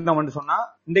சஹர் செஞ்சிருந்தோம்னு சொன்னா,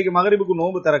 இன்றைக்கு மகரிபுக்கு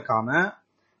நோன்பு திறக்காம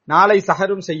நாளை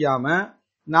சஹரும் செய்யாம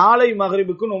நாளை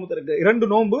மகரிபுக்கு நோன்பு திறக்க, 2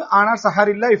 நோன்பு, ஆனால்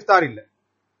சஹர் இல்ல இஃப்தார் இல்ல,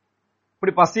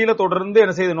 இப்படி பசியில தொடர்ந்து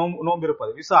என்ன செய்து நோன்பு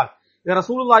இருப்பது விசால். இதை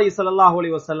ரசூலுல்லாஹி ஸல்லல்லாஹு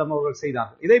அலைஹி வஸல்லம் அவர்கள்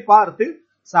செய்தார்கள். இதை பார்த்து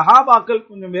சஹாபாக்கள்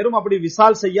கொஞ்சம் வெறும் அப்படி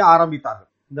விசால் செய்ய ஆரம்பித்தார்கள்.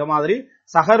 இந்த மாதிரி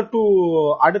சஹர் டு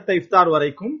அடுத்த இஃப்தார்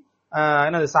வரைக்கும்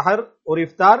என்னது சஹர் ஒரு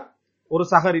இஃப்தார் ஒரு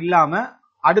சஹர் இல்லாம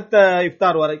அடுத்த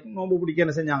இஃப்தார் வரைக்கும் நோன்பு பிடிக்க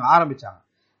என்ன செஞ்சாங்க ஆரம்பிச்சாங்க.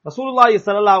 ரசூலுல்லாஹி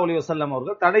ஸல்லல்லாஹு அலைஹி வஸல்லம்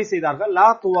அவர்கள் தடை செய்தார்கள். லா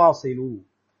துவாசிலு,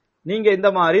 நீங்க இந்த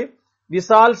மாதிரி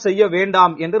விசால் செய்ய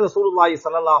வேண்டாம் என்று ரசூலுல்லாஹி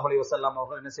ஸல்லல்லாஹு அலைஹி வஸல்லம்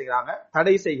அவர்கள் என்ன செய்கிறாங்க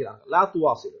தடை செய்கிறாங்க. லா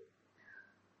துவாசிலு.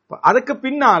 அதுக்கு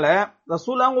பின்னால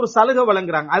ரசூலுல்லாஹ் ஒரு சலுகை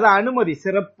வழங்குறாங்க. அது அனுமதி,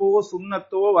 சிறப்போ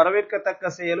சுன்னத்தோ வரவேற்கத்தக்க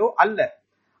செயலோ அல்ல.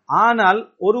 ஆனால்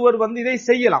ஒருவர் இதை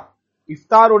செய்யலாம்.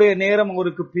 இஃப்தாருடைய நேரம்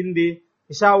அவருக்கு பிந்தி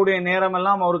இஷாவுடைய நேரம்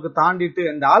எல்லாம் அவருக்கு தாண்டிட்டு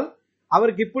என்றால்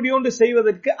அவருக்கு இப்படி ஒன்று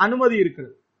செய்வதற்கு அனுமதி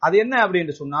இருக்கிறது. அது என்ன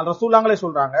அப்படின்னு சொன்னால் ரசூலுல்லாஹ்களே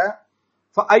சொல்றாங்க,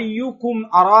 فَأَيُّكُمْ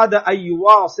أَرَادَ أَن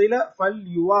يُوَاصِلَ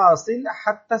فَلْيُوَاصِلْ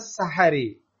حَتَّى السَّحَرِ.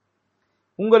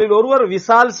 உங்களில் ஒருவர்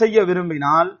விசால் செய்ய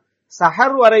விரும்பினால்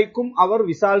சஹர் வரைக்கும் அவர்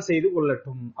விசால் செய்து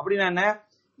கொள்ளட்டும். அப்படின்னா என்ன,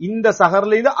 இந்த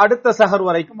சஹர்ல இருந்து அடுத்த சஹர்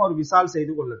வரைக்கும் அவர் விசால்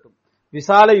செய்து கொள்ளட்டும்.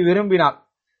 விசாலை விரும்பினால்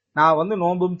நான்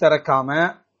நோன்பும் திறக்காம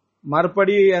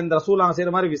மறுபடி அந்த ரசூலுல்லாஹ்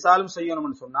செய்யற மாதிரி விசாலும்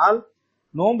செய்யணும்னு சொன்னால்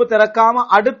நோன்பு திறக்காம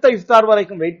அடுத்த இஃப்தார்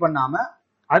வரைக்கும் வெயிட் பண்ணாம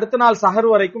அடுத்த நாள் சஹர்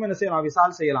வரைக்கும் என்ன செய்யலாம்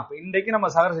விசால் செய்யலாம். இன்றைக்கு நம்ம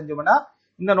சஹர் செஞ்சோம்னா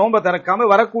இந்த நோன்பை திறக்காம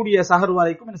வரக்கூடிய சஹர்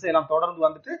வரைக்கும் என்ன செய்யலாம்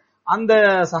தொடர்ந்து அந்த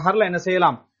சஹர்ல என்ன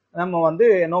செய்யலாம் நம்ம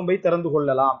நோன்பை திறந்து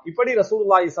கொள்ளலாம். இப்படி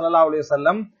ரசூலுல்லாஹி ஸல்லல்லாஹு அலைஹி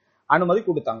வஸல்லம் அனுமதி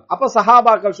கொடுத்தாங்க. அப்ப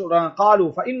சஹாபாக்கள் சொல்றாங்க, காலு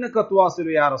ஃபஇன்னக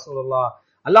துவாசிலு யா ரசூலுல்லாஹ்,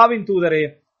 அல்லாஹ்வின் தூதரே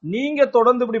நீங்க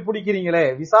தொடர்ந்து இப்படி பிடிக்கிறீங்களே,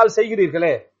 விசால்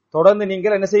செய்கிறீர்களே, தொடர்ந்து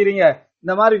நீங்கள் என்ன செய்றீங்க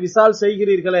இந்த மாதிரி விசால்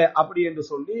செய்கிறீர்களே அப்படி என்று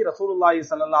சொல்லி ரசூலுல்லாஹி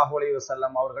ஸல்லல்லாஹு அலைஹி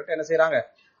வஸல்லம் அவர்கள்ட்ட என்ன செய்றாங்க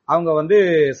அவங்க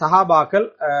சஹாபாக்கள்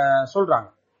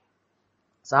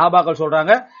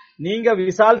சொல்றாங்க நீங்க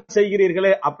விசால்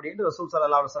செய்கிறீர்களே அப்படின்னு ரசூல்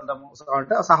ஸல்லல்லாஹு அலைஹி வஸல்லம்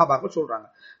சஹாபாக்கள் சொல்றாங்க.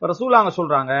 ரசூலுல்லாஹ்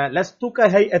சொல்றாங்க, லஸ்து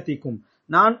கஹைஅதிக்கும்,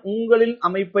 நான் உங்களின்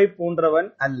அமைப்பை போன்றவன்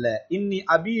அல்ல. இன்னி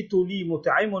அபீது லி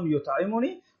முத்ஐமுன்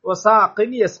யுத்ஐமுனி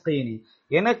வஸாகின் யஸ்கீனி,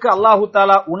 எனக்கு அல்லாஹு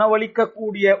தஆலா உணவளிக்க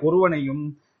கூடிய ஒருவனையும்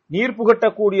நீர்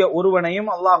புகட்டக்கூடிய ஒருவனையும்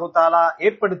அல்லாஹு தஆலா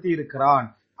ஏற்படுத்தி இருக்கிறான்.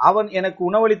 அவன் எனக்கு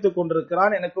உணவளித்துக்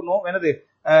கொண்டிருக்கிறான், எனக்கு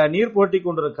நீர் புகட்டி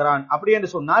கொண்டிருக்கிறான். அப்படி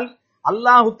என்று சொன்னால்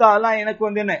அல்லாஹு தஆலா எனக்கு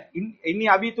என்ன இன்னி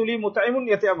அபீதுலி முத்ஐமுன்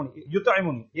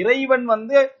யுத்ஐமுனி,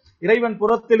 இறைவன்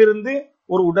புறத்திலிருந்து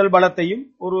ஒரு உடல் பலத்தையும்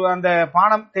ஒரு அந்த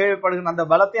பானம் தேவைப்படுகிற அந்த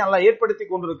பலத்தையும் அல்லாஹ் ஏற்படுத்தி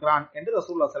கொண்டிருக்கிறான் என்று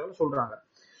ரசூலுல்லாஹி ஸல்லல்லாஹு அலைஹி வஸல்லம் சொல்றாங்க.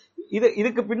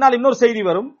 இதுக்கு பின்னால் இன்னொரு செய்தி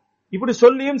வரும். இப்படி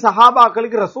சொல்லியும்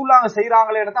சஹாபாக்களுக்கு ரசூலுல்லாஹ்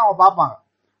செய்றாங்களே தான் அவங்க பார்ப்பாங்க.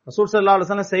 ரசூல் ஸல்லல்லாஹு அலைஹி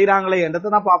வஸல்லம் செய்றாங்களே என்றதை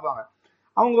தான் பார்ப்பாங்க.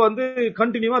 அவங்க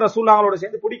கண்டினியூவா ரசூலுல்லாஹ்களோட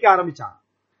சேர்ந்து பிடிக்க ஆரம்பிச்சாங்க.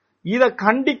 இத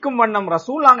கண்டிக்கும் வண்ணம்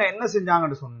ரசூலுல்லாஹ் என்ன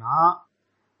செஞ்சாங்கன்னு சொன்னா,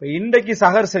 இப்ப இன்றைக்கு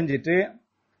சஹர் செஞ்சுட்டு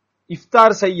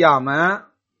இஃப்தார் செய்யாம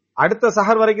அடுத்த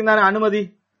சஹர் வரைக்கும் தானே அனுமதி,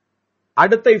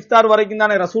 அடுத்த இஃப்தார் வரைக்கும்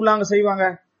தானே ரசூலுல்லாஹ் செய்வாங்க.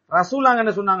 ரசூலுல்லாஹ்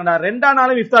என்ன சொன்னாங்கடா, ரெண்டாம்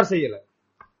நாளும் இஃப்தார் செய்யல,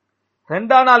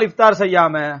 ரெண்டாம் நாள் இஃப்தார்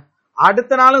செய்யாம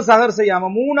அடுத்த நாளும் சஹர் செய்யாம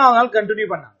மூணாவது நாள் கண்டினியூ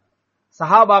பண்ணாங்க.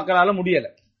 சஹாபாக்களால்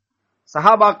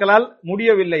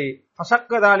முடியவில்லை.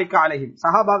 ஃபஷக்கதாலிக அலைஹிம்,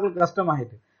 சஹாபாக்களுக்கு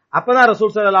கஷ்டமாயிட்டு. அப்பதான்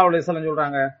ரசூல் ஸல்லல்லாஹு அலைஹி வஸல்லம்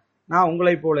சொல்றாங்க, நான்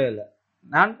உங்களை போல இல்ல,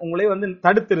 நான் உங்களை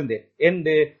தடுத்திருந்தேன்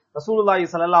என்று ரசூலுல்லாஹி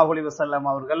ஸல்லல்லாஹு அலைஹி வஸல்லம்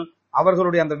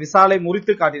அவர்களுடைய அந்த விசாலை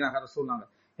முறித்து காட்டினாங்க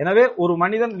ரசூலுல்லாஹ். எனவே ஒரு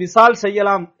மனிதன் விசால்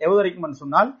செய்யலாம் எவ்வளவு வரைக்கும்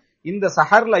சொன்னால் இந்த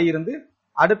சஹர்ல இருந்து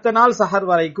அடுத்த நாள் சஹர்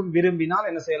வரைக்கும் விரும்பினால்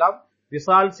என்ன செய்யலாம்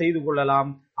விசால் செய்து கொள்ளலாம்.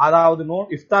 அதாவது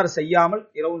இஃப்தார் செய்யாமல்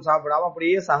இரவும் சாப்பிடாம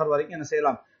அப்படியே சஹர் வரைக்கும் என்ன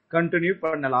செய்யலாம் கண்டினியூ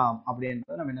பண்ணலாம்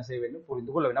அப்படின்றத நம்ம என்ன செய்ய வேண்டும்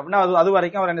புரிந்து கொள்ள வேண்டும். அப்படின்னா அது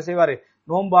வரைக்கும் அவர் என்ன செய்வாரு,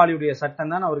 நோம்பாளியுடைய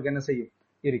சட்டம் தான் அவருக்கு என்ன செய்யும்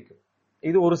இருக்கு.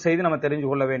 இது ஒரு செய்தி நம்ம தெரிஞ்சு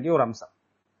கொள்ள வேண்டிய ஒரு அம்சம்.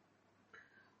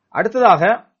 அடுத்ததாக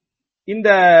இந்த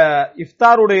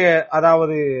இஃப்தாருடைய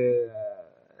அதாவது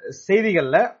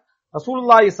செய்திகள்ல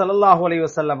ரசூலுல்லாஹி ஸல்லல்லாஹு அலைஹி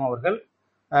வஸல்லம் அவர்கள்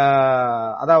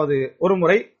அதாவது ஒரு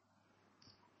முறை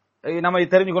நம்ம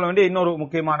தெரிஞ்சு கொள்ள வேண்டிய இன்னொரு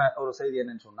முக்கியமான ஒரு செய்தி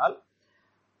என்னன்னு சொன்னால்,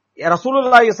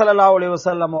 ரசூலுல்லாஹி ஸல்லல்லாஹு அலைஹி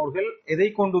வஸல்லம் அவர்கள் எதை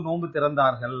கொண்டு நோன்பு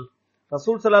திறந்தார்கள்,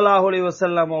 ரசூல் ஸல்லல்லாஹு அலைஹி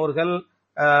வஸல்லம் அவர்கள்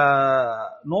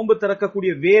நோன்பு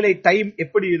திறக்கக்கூடிய வேலை டைம்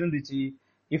எப்படி இருந்துச்சு,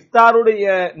 இஃப்தாருடைய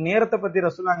நேரத்தை பத்தி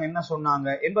ரசூலுல்லாஹ் என்ன சொன்னாங்க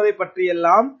என்பதை பற்றி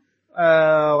எல்லாம்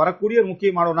வரக்கூடிய ஒரு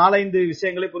முக்கியமான 4-5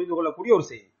 விஷயங்களை புரிந்து கொள்ளக்கூடிய ஒரு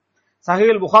செய்தி.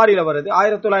 சஹீஹ் புகாரில வருது,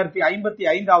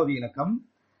 1955வது இலக்கம்.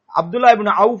 அப்துல்லா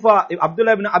இப்னு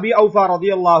அபி அவுஃபா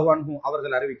ரலியல்லாஹு அன்ஹு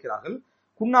அவர்கள் அறிவிக்கிறார்கள்,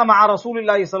 குன்னா மஅ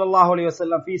ரசூலில்லாஹி ஸல்லல்லாஹு அலைஹி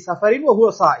வஸல்லம் ஃபீ ஸஃபரின் வ ஹுவ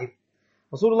ஸாயிம்.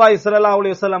 ரசூலுல்லாஹி ஸல்லல்லாஹு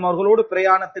அலைஹி வஸல்லம் அவர்களோடு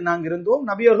பிரயாணத்தில் நாங்கள் இருந்தோம்.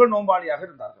 நபி அவர்கள் நோன்பாளியாக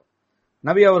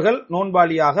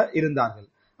இருந்தார்கள்.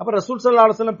 அப்ப ரசூல் ஸல்லல்லாஹு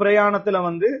அலைஹி வஸல்லம் பிரயாணத்துல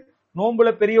நோன்புல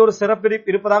பெரிய ஒரு சிறப்பு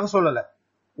இருப்பதாக சொல்லல.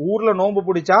 ஊர்ல நோன்பு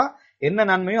பிடிச்சா என்ன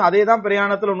நன்மையோ அதே தான்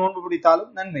பிரயாணத்துல நோன்பு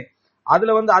பிடித்தாலும் நன்மை.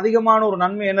 அதுல அதிகமான ஒரு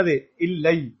நன்மை என்னது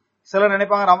இல்லை. சிலர்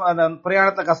நினைப்பாங்க அந்த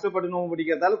பிரயாணத்தை கஷ்டப்பட்டு நோன்பு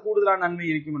பிடிக்கிறதால கூடுதலான நன்மை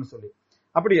இருக்கும்னு சொல்லி.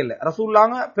 அப்படி இல்லை.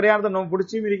 ரசூலுல்லாஹ் பிரயாணத்தை நோன்பு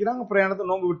பிடிச்சும் இருக்கிறாங்க, பிரயாணத்தை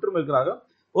நோன்பு விட்டும் இருக்கிறார்கள்.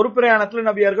 ஒரு பிரயாணத்துல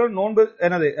நபியார்கள் நோன்பு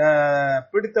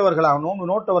பிடித்தவர்களாக நோன்பு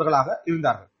நோட்டவர்களாக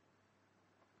இருந்தார்கள்.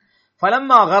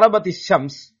 ஃபலம்மா கரபத்தி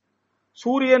ஷம்ஸ்,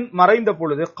 சூரியன் மறைந்த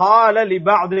பொழுது, கால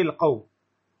லிபஅதில் கௌம்,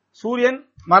 சூரியன்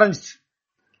மறைஞ்சிச்சு,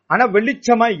 ஆனா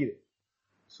வெளிச்சமா இருக்குது.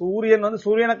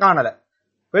 சூரியனை காணல,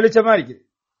 வெளிச்சமா இருக்குது.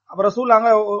 அப்ப ரசூல்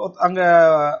அங்க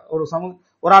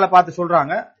ஒரு ஆளை பார்த்து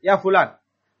சொல்றாங்க, யா ஃபுலான்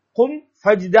கும்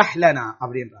ஃபஜ்தஹ் லனா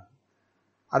அப்படின்றாங்க.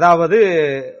 அதாவது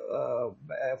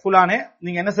ஃபுலானே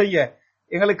நீங்க என்ன செய்ய,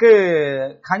 எங்களுக்கு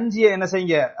கஞ்சியை என்ன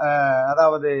செய்ய,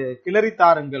 அதாவது கிளறி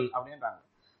தாருங்கள் அப்படின்றாங்க.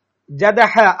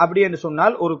 ஜதஹ அப்படி என்று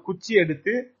சொன்னால் ஒரு குச்சி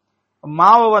எடுத்து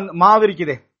மாவு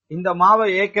இருக்குதே, இந்த மாவை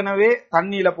ஏற்கனவே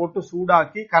தண்ணியில போட்டு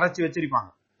சூடாக்கி கரைச்சி வச்சிருப்பாங்க.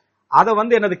 அதை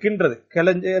என்னது கிண்டுறது,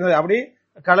 அப்படி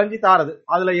களைஞ்சி தாரது.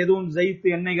 அதுல எதுவும் ஜெயித்து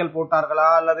எண்ணெய்கள் போட்டார்களா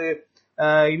அல்லது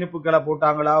இனிப்புகளை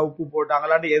போட்டாங்களா உப்பு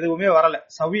போட்டாங்களான்னு எதுவுமே வரல.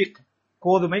 சவீக்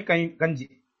கோதுமை கஞ்சி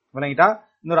விளங்கிட்டா,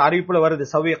 இன்னொரு அறிவிப்புல வருது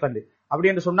சவீக் கண்டு. அப்படி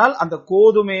என்று சொன்னால் அந்த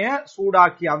கோதுமைய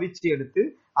சூடாக்கி அவிச்சு எடுத்து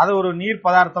அதை ஒரு நீர்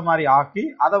பதார்த்தம் மாதிரி ஆக்கி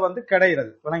அதை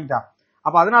கிடையாது விளங்கிட்டா.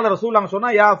 அப்ப அதனால ரசூல் அங்க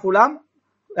சொன்னா, யா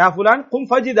ஃபுலான் கும்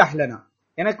ஃபஜ்தஹ் லனா,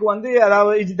 எனக்கு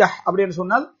அதாவது இஜ்தஹ் அப்படின்னு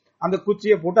சொன்னால் அந்த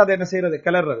குச்சியை போட்டு அதை என்ன செய்யறது,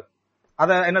 கிளறது,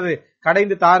 அதை என்னது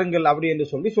கடைந்து தாருங்கள் அப்படி என்று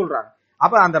சொல்றாங்க.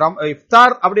 அப்ப அந்த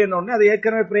இஃப்தார் அப்படின்னு உடனே அது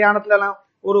ஏற்கனவே பிரயாணத்துல எல்லாம்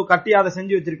ஒரு கட்டியாத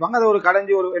செஞ்சு வச்சிருப்பாங்க. அதை ஒரு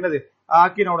கடைஞ்சி ஒரு என்னது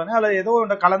ஆக்கின உடனே அதை ஏதோ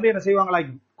கலந்து என்ன செய்வாங்களா,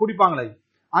 குடிப்பாங்களா.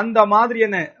 அந்த மாதிரி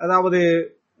என்ன, அதாவது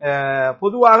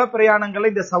பொதுவாக பிரயாணங்களை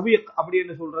இந்த சவீக்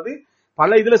அப்படின்னு சொல்றது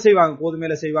பல இதுல செய்வாங்க,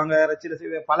 கோதுமையில செய்வாங்க, இறைச்சியில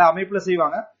செய்வாங்க, பல அமைப்புல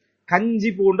செய்வாங்க. கஞ்சி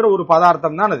போன்ற ஒரு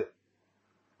பதார்த்தம் தான் அது.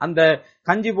 அந்த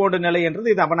கஞ்சி போன்ற நிலை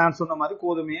என்றது இது அப்ப நான் சொன்ன மாதிரி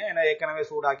கோதுமையை ஏற்கனவே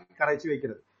சூடாக்கி கரைச்சி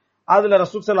வைக்கிறது. அதுல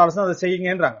ரசூல் ஸல்லல்லாஹு அலைஹி வஸல்லம் அதை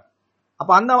செய்யுங்கன்றாங்க.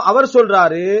 அப்ப அவர்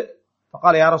சொல்றாரு,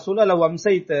 பகால யா ரசூல லவ்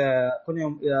அம்சைத்,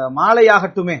 கொஞ்சம்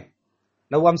மாலையாகட்டுமே,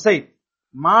 லவ் அம்சைத்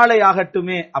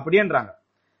மாலையாகட்டுமே அப்படின்றாங்க.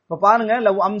 இப்ப பாருங்க,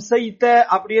 லவ் அம்சைத்த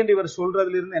அப்படி என்று இவர்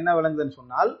சொல்றதுல இருந்து என்ன விளங்குதுன்னு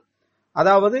சொன்னால்,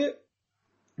 அதாவது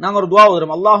நாங்க ஒரு துஆ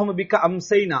ஓதுறோம், அல்லாஹும்ம பிக்க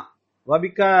அம்சைனா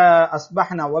வபிக்க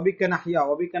அஸ்பஹ்னா வபிக்க நஹ்யா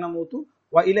வபிக்க நமூது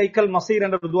வ இலைக்கல் மஸீர்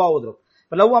என்ற துஆ ஓதுறோம்.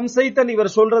 இப்ப லவ் அம்சைத்தன்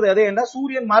இவர் சொல்றது அதே என்ன,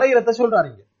 சூரியன் மறையறத சொல்றாரு.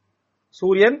 இங்க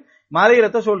சூரியன்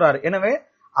மறையறத சொல்றாரு. எனவே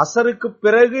அசருக்கு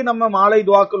பிறகு நம்ம மாலை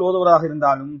துஆக்கள் ஓதுவதாக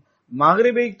இருந்தாலும்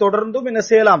மக்ரிபை தொடர்ந்தும் என்ன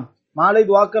செய்யலாம், மாலை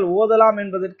துஆக்கள் ஓதலாம்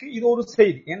என்பதற்கு இது ஒரு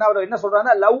செய்தி. ஏன்னா அவர் என்ன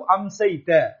சொல்றாருன்னா, லவ்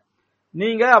அம்சைத்த,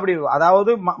 நீங்க அப்படி,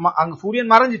 அதாவது அங்க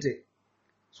சூரியன் மறைஞ்சிட்டு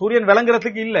சூரியன்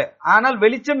விளங்குறதுக்கு இல்ல, ஆனால்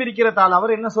வெளிச்சம் இருக்கிறதால்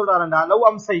அவர் என்ன சொல்றாருன்னா, லவ்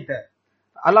அம்சைத்த,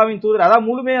 அல்லாஹ்வின் தூதர், அதாவது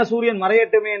முழுமையா சூரியன்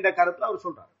மறையட்டுமே என்ற கருத்துல அவர்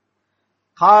சொல்றாரு.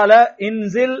 கால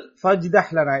இன்சில்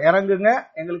ஃபஜ்தஹ் லனா, இறங்குங்க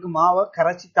எங்களுக்கு மாவை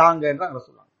கரைச்சி தாங்க என்று அவர்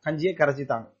சொல்றாங்க, கஞ்சியை கரைச்சி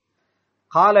தாங்க.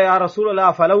 கால யா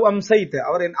ரசூலல்லாஹ் ஃபலவ் அம்சைத்த,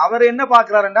 அவர் என்ன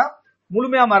பாக்குறாருன்னா,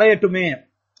 முழுமையா மறையட்டுமே,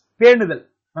 பேணுதல்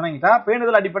வணங்கிட்டா,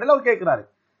 பேணுதல் அடிப்படையில் அவர் கேட்கிறாரு.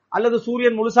 அல்லது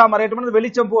சூரியன் முழுசா மறையட்டும்,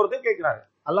 வெளிச்சம் போறது கேட்கிறாரு.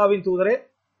 அல்லாஹ்வின் தூதரே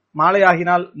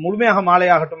மாலையாகினால் முழுமையாக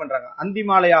மாலையாகட்டும் என்றாங்க, அந்தி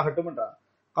மாலையாகட்டும் என்றாங்க.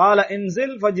 கால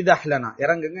இன்சில் ஃபஜ்தஹ் லனா,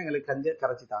 இறங்குங்க எங்களுக்கு கஞ்சியை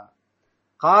கரைச்சி தாங்க.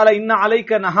 கால இன்ன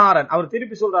அலைக்க நஹாரன், அவர்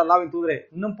திருப்பி சொல்றார், அல்லாஹ்வின் தூதரே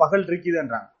இன்னும் பகல் இருக்குது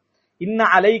என்றாங்க. இன்ன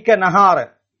அலைக்க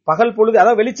நஹாரன், பகல் பொழுது,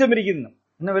 அதாவது வெளிச்சம் இருக்குது,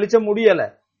 இன்னும் வெளிச்சம் முடியல.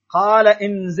 கால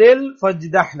இன்சில்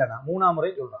ஃபஜ்தஹ் லனா, மூணாம்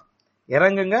முறை சொல்றாங்க,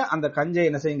 இறங்குங்க அந்த கஞ்சை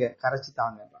என்ன செய்யுங்க கரைச்சி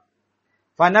தாங்க.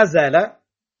 ஃபனஸல,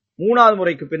 மூணாவது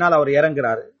முறைக்கு பின்னால் அவர்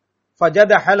இறங்குறாரு.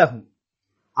 ஃபஜதஹ லஹும்,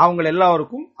 அவங்க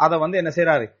எல்லாருக்கும் அதை என்ன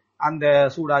செய்யறாரு, அந்த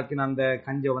சூடாக்கின அந்த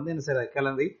கஞ்சை என்ன செய்யறாரு,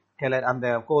 கிளறி அந்த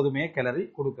கோதுமையை கிளறி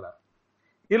கொடுக்கிறார்.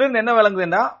 இதுல இருந்து என்ன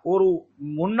விளங்குதுன்னா, ஒரு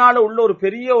முன்னால உள்ள ஒரு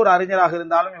பெரிய ஒரு அறிஞராக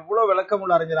இருந்தாலும், எவ்வளவு விளக்கம்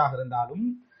உள்ள அறிஞராக இருந்தாலும்,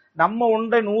 நம்ம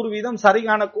ஒன்றை 100% சரி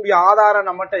காணக்கூடிய ஆதாரம்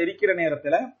நம்மகிட்ட இருக்கிற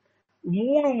நேரத்துல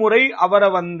 3 முறை அவரை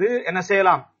என்ன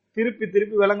செய்யலாம், திருப்பி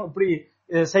திருப்பி விளங்க, இப்படி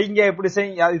செய்யுங்க, இப்படி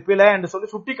செய்யுங்க, பிழை என்று சொல்லி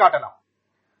சுட்டி காட்டலாம்.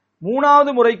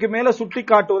 3வது முறைக்கு மேல சுட்டி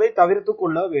காட்டுவதை தவிர்த்து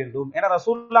கொள்ள வேண்டும். ஏன்னா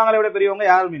ரசூலுல்லாஹ்வை விட பெரியவங்க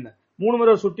யாரும் இல்லை. 3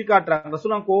 முறை சுட்டி காட்டுறாங்க,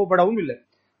 ரசூலுல்லாஹ் கோபப்படவும் இல்லை.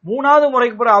 3வது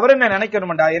முறைக்கு பிறகு அவர் என்ன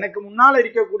நினைக்கணும்டா, எனக்கு முன்னால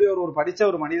இருக்கக்கூடிய ஒரு படிச்ச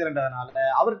ஒரு மனிதர் என்றதுனால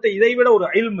அவர்கிட்ட இதை விட ஒரு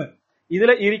இல்மு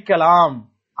இதுல இருக்கலாம்,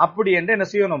 அப்படி என்று என்ன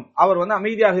செய்யணும், அவர்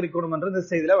அமைதியாக இருக்கணும் என்ற இந்த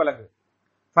செய்தியில விளங்குது.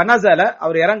 ஃபனஸல,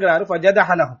 அவர் இறங்குறாரு. ஃபஜதஹ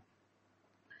லஹும்,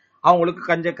 அவங்களுக்கு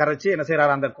கஞ்சை கரைச்சி என்ன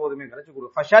செய்யறாரு, அந்த கோதுமையை கரைச்சி கொடு.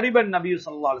 ஃபஷரிபன் நபி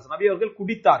ஸல்லல்லாஹு அலைஹி வஸல்லம், நபி அவர்கள்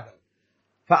குடித்தார்கள்.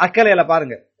 ஃபஅக்கல,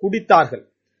 பாருங்க குடித்தார்கள்.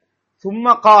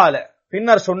 சும்ம கால,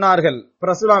 பின்னர் சொன்னார்கள்.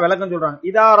 ரசூலுல்லாஹ் விளக்கம் சொல்றாங்க,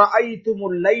 இதா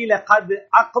ரஅய்துமுல் லைல கத்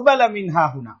அக்பல மின்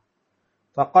ஹாஹுனா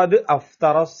ஃபகத்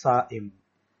அஃப்தர ஸாயிம்,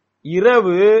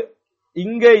 இரவு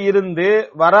இங்கே இருந்து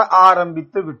வர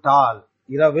ஆரம்பித்து விட்டால்,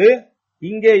 இரவு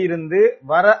இங்கே இருந்து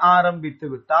வர ஆரம்பித்து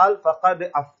விட்டால் ஃபகத்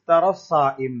அஃப்தர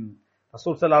ஸாயிம்.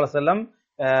 ரசூல் ஸல்லல்லாஹு அலைஹி வஸல்லம்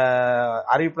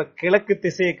அறிவிப்புல கிழக்கு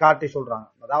திசையை காட்டி சொல்றாங்க.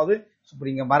 அதாவது இப்படி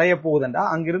இங்க மறைய போகுதுண்டா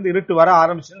அங்கிருந்து இருட்டு வர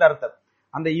ஆரம்பிச்சுன்னு அர்த்தம்.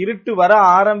 அந்த இருட்டு வர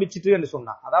ஆரம்பிச்சிட்டு என்று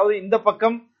சொன்னா, அதாவது இந்த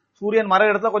பக்கம் சூரியன்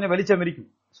மறைய இடத்துல கொஞ்சம் வெளிச்சம் இருக்கும்,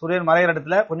 சூரியன் மறையிற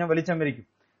இடத்துல கொஞ்சம் வெளிச்சம் இருக்கும்.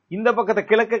 இந்த பக்கத்தை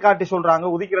கிழக்கு காட்டி சொல்றாங்க,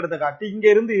 உதிக்கிற இடத்தை காட்டி இங்க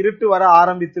இருந்து இருட்டு வர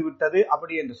ஆரம்பித்து விட்டது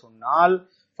அப்படி என்று சொன்னால்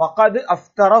ஃபகத்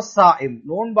அஃப்தர ஸாயிம்,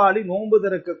 நோன்பாளி நோன்பு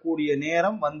திறக்கக்கூடிய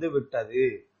நேரம் வந்து விட்டது.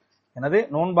 எனது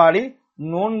நோன்பாளி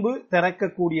நோன்பு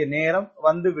திறக்கக்கூடிய நேரம்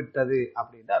வந்து விட்டது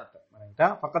அப்படின்னு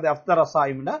அர்த்தம். ஃபகத் அஃப்தர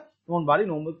ஸாயிம், நோன்பாளி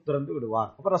நோன்பு திறந்து விடுவார்.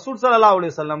 அப்ப ரசூல் ஸல்லல்லாஹு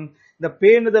அலைஹி வஸல்லம் இந்த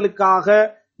பேணுதலுக்காக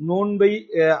நோன்பை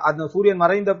அந்த சூரியன்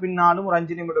மறைந்த பின்னாலும் ஒரு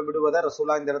 5 நிமிடம் விடுவதை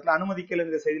ரசூலா இந்த இடத்துல அனுமதிக்கல.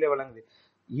 இந்த செய்தியில விளங்குது,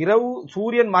 இரவு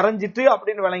சூரியன் மறைஞ்சிட்டு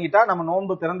அப்படின்னு விளங்கிட்டா நம்ம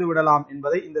நோன்பு திறந்து விடலாம்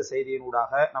என்பதை இந்த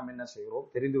செய்தியினூடாக நம்ம என்ன செய்கிறோம்,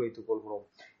 தெரிந்து வைத்துக் கொள்கிறோம்.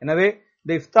 எனவே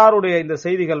இந்த இஃப்தாருடைய இந்த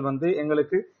செய்திகள்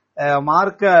எங்களுக்கு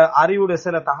மார்க்க அறிவுடைய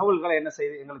சில தகவல்களை என்ன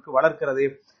செய்து எங்களுக்கு வளர்க்கிறது.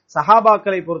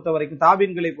 சஹாபாக்களை பொறுத்த வரைக்கும்,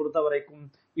 தாபீன்களை பொறுத்த வரைக்கும்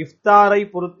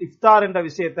இஃப்தார் என்ற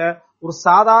விஷயத்த ஒரு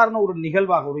சாதாரண ஒரு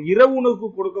நிகழ்வாக, ஒரு இரவுனுக்கு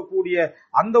கொடுக்கக்கூடிய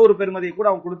அந்த ஒரு பெருமதியை கூட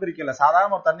அவங்க கொடுத்திருக்கல.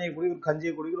 சாதாரண ஒரு தண்ணியை குடி, ஒரு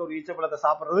கஞ்சியை குடிக்கிற, ஒரு ஈச்சப்பழத்தை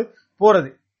சாப்பிடுறது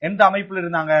போறது என்ற அமைப்பில்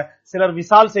இருந்தாங்க. சிலர்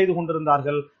விசால் செய்து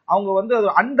கொண்டிருந்தார்கள். அவங்க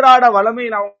அது அன்றாட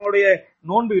வளமையில் அவங்களுடைய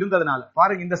நோன்பு இருந்ததுனால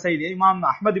பாருங்க, இந்த செய்தியை இமாம்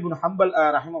அஹ்மத் இப்னு ஹம்பல்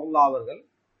ரஹிமஹுல்லாஹ் அவர்கள்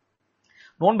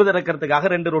நோன்பு திறக்கிறதுக்காக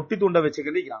 2 ரொட்டி துண்டை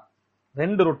வச்சுக்கிறாங்க.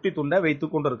 2 ரொட்டி துண்டை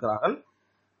வைத்துக் கொண்டிருக்கிறார்கள்.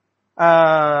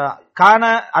 கான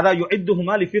அதா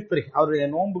யுஇத்துஹுமா லிஃபித்ரி, அவருடைய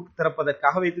நோன்பு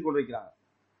திறப்பதற்காக வைத்துக் கொண்டிருக்கிறாங்க.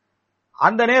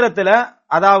 அந்த நேரத்துல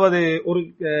அதாவது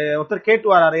ஒருத்தர் கேட்டு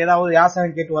வராரு, ஏதாவது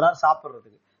யாசகம் கேட்டு வரார்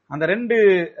சாப்பிடுறதுக்கு. அந்த 2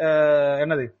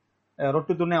 என்னது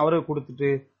ரொட்டி துண்ணை அவருக்கு கொடுத்துட்டு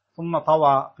சும்மா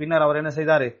தவா, பின்னர் அவர் என்ன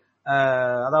செய்தாரு,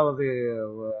 அதாவது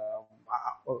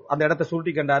அந்த இடத்தை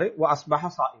சுருட்டி கண்டாரு.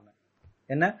 அஸ்பஹ ஸாயிமன்,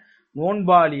 என்ன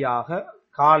நோன்பாளியாக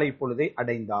காலை பொழுதை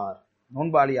அடைந்தார்.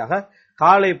 நோன்பாளியாக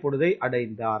காலை பொழுதை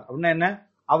அடைந்தார் அப்படின்னா என்ன,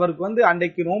 அவருக்கு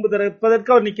அன்றைக்கு நோன்பு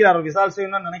திறப்பதற்கு அவர் நிக்கிறார், விசால்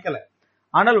செய்யணும்னு நினைக்கல.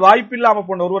 ஆனால் வாய்ப்பில்லாம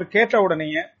போன ஒருவர் கேட்ட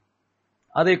உடனேயே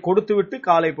அதை கொடுத்து விட்டு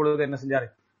காலை பொழுது என்ன செஞ்சாரு,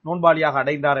 நோன்பாளியாக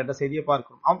அடைந்தார் என்ற செய்தியை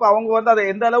பார்க்கிறோம். அப்ப அவங்க அதை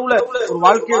எந்த அளவுல ஒரு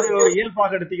வாழ்க்கையில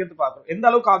இயல்பாக எடுத்துக்கிறது பார்க்கிறோம். எந்த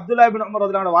அளவுக்கு அப்துல்லா இப்னு உமர்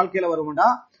ரலியல்லாஹு வாழ்க்கையில வரும்னா,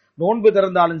 நோன்பு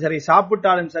திறந்தாலும் சரி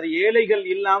சாப்பிட்டாலும் சரி ஏழைகள்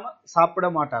இல்லாம சாப்பிட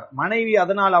மாட்டார். மனைவி,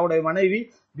 அதனால் அவருடைய மனைவி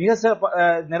மிக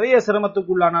நிறைய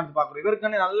சிரமத்துக்குள்ளானான்னு பாக்குறோம். இவருக்கு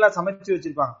நல்லா சமைச்சு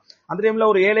வச்சிருப்பாங்க. அந்த டைம்ல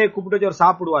ஒரு ஏழையை கூப்பிட்டு வச்சு அவர்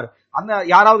சாப்பிடுவார். அந்த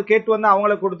யாராவது கேட்டு வந்தா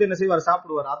அவங்கள கொடுத்து என்ன செய்வார்,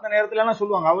 சாப்பிடுவார். அந்த நேரத்துல எல்லாம்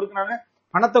சொல்லுவாங்க, அவருக்கு நாங்க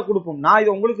பணத்தை கொடுப்போம், நான்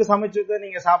இது உங்களுக்கு சமைச்சு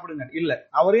நீங்க சாப்பிடுங்க. இல்ல,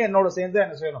 அவரையும் என்னோட சேர்ந்து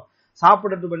என்ன செய்யணும்,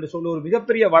 சாப்பிடட்டும் என்று சொல்லி ஒரு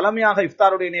மிகப்பெரிய வளமையாக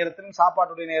இஃப்தாருடைய நேரத்திலும்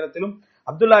சாப்பாட்டுடைய நேரத்திலும்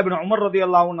அப்துல்லா இப்னு உமர்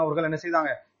ரலியல்லாஹு அன்ஹு அவர்கள் என்ன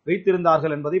செய்தாங்க,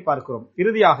 வைத்திருந்தார்கள் என்பதை பார்க்கிறோம்.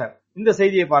 இறுதியாக இந்த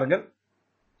செய்தியை பாருங்கள்.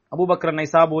 அபூபக்கர்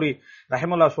நைசாபூரி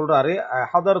ரஹிமஹுல்லாஹ் சொல்றாரு,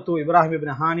 ஹதர்து இப்ராஹிம்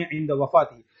இப்னு ஹானி இந்த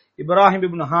வஃபாத்தி, இப்ராஹிம்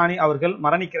இப்னு ஹானி அவர்கள்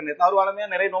மரணிக்கிற நேரத்தில், அவர் வளமையா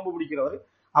நிறைய நோன்பு பிடிக்கிறவர்,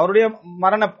 அவருடைய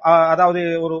மரண அதாவது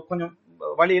ஒரு கொஞ்சம்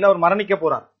வழியில அவர் மரணிக்க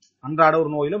போறார், அன்றாட ஒரு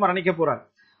நோயில மரணிக்க போறார்.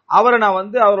 அவரை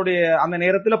நான் அவருடைய அந்த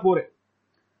நேரத்துல போறேன்.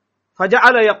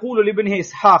 ஃபஜஅல யகூலு லிப்னிஹி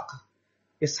இஸ்ஹாக்,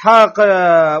 இஸ்ஹாக்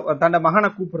தன்னை மகனை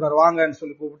கூப்பிடுறார், வாங்கன்னு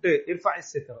சொல்லி கூப்பிட்டு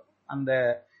இர்ஃபஇஸ் சித்ர, அந்த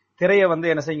திரையை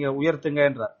என்ன செய்யுங்க, உயர்த்துங்க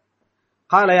என்றார்.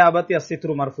 கால யா அபத்தி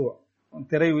அஸ்ஸித்ரு மர்ஃபூ,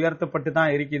 திரை உயர்த்தப்பட்டு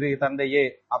தான் இருக்குது தந்தையே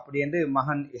அப்படி என்று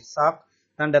மகன் இஸ்ஹாக்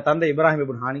தந்தை இப்ராஹிம்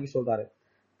இப்னு ஹானிக்கு சொல்றாரு.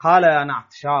 கால அன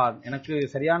அத்ஷான், எனக்கு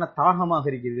சரியான தாகமாக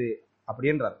இருக்குது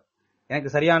அப்படின்றார், எனக்கு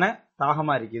சரியான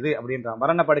தாகமா இருக்குது அப்படின்றார்.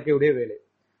 மரண படுக்கையுடைய வேலை.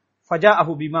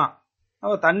 ஃபஜாஅஹு பிமா,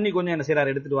 அவர் தண்ணி கொஞ்சம் என்ன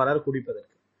செய்யறாரு, எடுத்துட்டு வராரு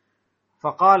குடிப்பதற்கு.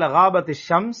 ஃபகால காபத்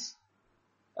ஷம்ஸ்,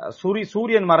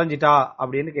 சூரியன் மறைஞ்சிட்டா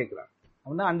அப்படின்னு கேட்கிறார்.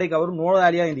 அப்படின்னா அன்றைக்கு அவர்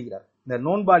நோயாளியா இருந்திருக்கிறார், இந்த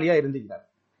நோன்பாளியா இருந்திருக்கிறார்.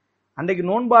 அன்றைக்கு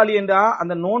நோன்பாளி என்றா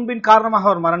அந்த நோன்பின் காரணமாக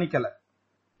அவர் மரணிக்கல,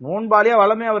 நோன்பாளியா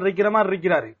வளமே அவர் இருக்கிற மாதிரி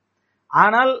இருக்கிறாரு.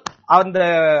 ஆனால் அந்த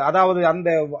அதாவது அந்த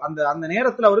அந்த அந்த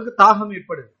நேரத்தில் அவருக்கு தாகம்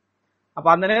ஏற்படுது. அப்ப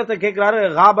அந்த நேரத்தை கேட்கிறாரு,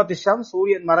 காபத் ஷம்ஸ்,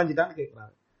 சூரியன் மறைஞ்சிட்டான்னு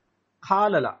கேட்கிறாரு.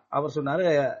 காலலா, அவர் சொன்னாரு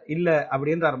இல்ல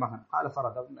அப்படின்றார் மகன். கால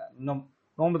ஃபரத், இன்னும்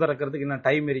நோன்பு திறக்கிறதுக்கு இன்னும்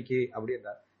டைம் இருக்கு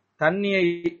அப்படின்றார். தண்ணியை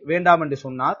வேண்டாம் என்று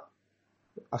சொன்னார்.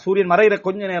 சூரியன் மறைகிற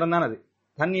கொஞ்ச நேரம் தான் அது,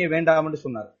 தண்ணியை வேண்டாம் என்று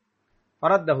சொன்னார்.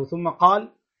 ஃபரத்தஹு சும்ம கால்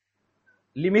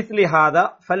லிமிஸ்லி ஹாதா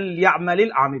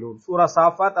ஃபல்யஅமலில் ஆமிலூன், சூரா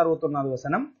சாஃபாத் 61வது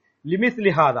வசனம்.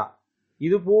 லிமிஸ்லி ஹாதா,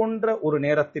 இது போன்ற ஒரு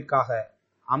நேரத்திற்காக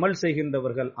அமல்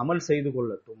செய்கின்றவர்கள் அமல் செய்து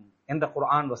கொள்ளட்டும் என்ற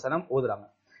குர்ஆன் வசனம் ஓதுறாங்க.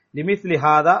 லிமிஸ்லி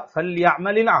ஹாதா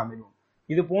ஃபல்யஅமலில் ஆமிலூன்,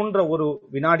 இது போன்ற ஒரு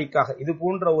வினாடிக்காக, இது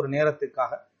போன்ற ஒரு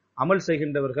நேரத்திற்காக அமல்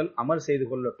செய்கின்றவர்கள் அமல் செய்து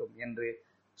கொள்ளட்டும் என்று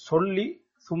சொல்லி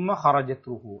சும்ம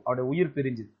ஹரஜத்ருஹு, அவருடைய உயிர்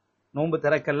பிரிஞ்சது. நோன்பு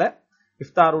திறக்கல்ல,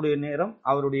 இஃப்தாருடைய நேரம்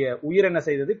அவருடைய உயிர் என்ன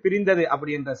செய்தது, பிரிந்தது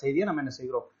அப்படி என்ற செய்தியை நம்ம என்ன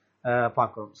செய்கிறோம்,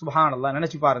 பார்க்கிறோம். சுப்ஹானல்லாஹ்,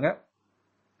 நினைச்சு பாருங்க,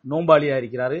 நோம்பாளியா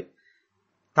இருக்கிறாரு,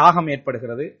 தாகம்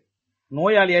ஏற்படுகிறது,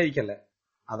 நோயாளியா இருக்கல,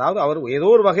 அதாவது அவர் ஏதோ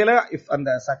ஒரு வகையில அந்த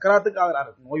சக்கராத்துக்கு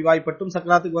ஆகிறாரு, நோய்வாய்ப்பட்டும்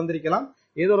சக்கராத்துக்கு வந்திருக்கலாம்,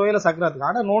 ஏதோ ஒரு வகையில சக்கராத்துக்கு.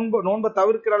 ஆனா நோன்பை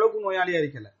தவிர்க்கிற அளவுக்கு நோயாளியா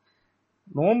இருக்கல.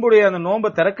 நோன்புடைய அந்த நோன்பை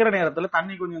திறக்கிற நேரத்துல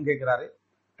தண்ணி கொஞ்சம் கேட்கிறாரு,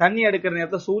 தண்ணி எடுக்கிற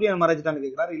நேரத்துல சூரியன் மறைச்சிட்டான்னு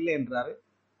கேட்கிறாரு, இல்லை என்றாரு.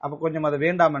 அப்ப கொஞ்சம் அதை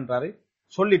வேண்டாம் என்றாரு.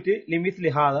 சொல்லிட்டு லிமித்லி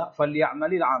ஹாதா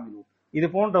ஃபல்யஅமலில் ஆமிலூன், இது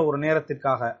போன்ற ஒரு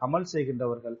நேரத்திற்காக அமல்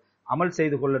செய்கின்றவர்கள் அமல்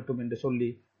செய்து கொள்ளட்டும் என்று சொல்லி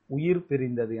உயிர்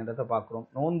பிரிந்தது என்றதை பார்க்கிறோம்.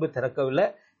 நோன்பு திறக்கவில்லை,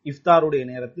 இஃப்தாருடைய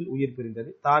நேரத்தில் உயிர் பிரிந்தது.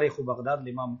 தாரிஹு பக்தாத்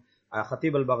இமாம்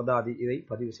ஹத்தீப் அல் பக்தாதி இதை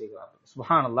பதிவு செய்கிறார்கள்.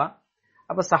 சுப்ஹானல்லாஹ்.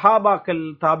 அப்ப சஹாபாக்கள்,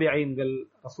 தாபிஈன்கள்,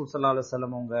 ரசூல் ஸல்லல்லாஹு அலைஹி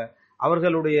வஸல்லம் அவங்க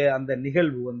அவர்களுடைய அந்த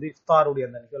நிகழ்வு வந்து இஃப்தாருடைய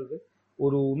அந்த நிகழ்வு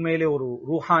ஒரு உண்மையிலே ஒரு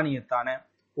ரூஹானியத்தான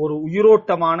ஒரு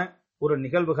உயிரோட்டமான ஒரு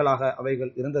நிகழ்வுகளாக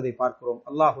அவைகள் இருந்ததை பார்க்கிறோம்.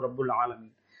 அல்லாஹு ரப்புல்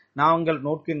ஆலமீன் நாங்கள்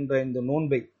நோக்கின்ற இந்த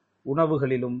நோன்பை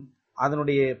உணவுகளிலும்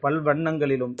அதனுடைய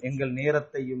பல்வண்ணங்களிலும் எங்கள்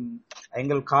நேரத்தையும்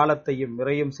எங்கள் காலத்தையும்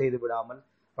விரயம் செய்து விடாமல்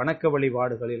வணக்க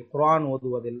வழிபாடுகளில், குர்ஆன்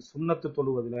ஓதுவதில், சுன்னத்து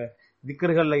தொழுவதில்,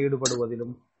 திக்ர்கள்ல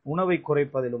ஈடுபடுவதிலும், உணவை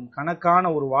குறைப்பதிலும், கணக்கான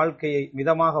ஒரு வாழ்க்கையை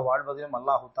மிதமாக வாழ்வதிலும்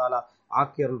அல்லாஹு தாலா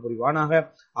ஆக்கியருள் புரிவானாக.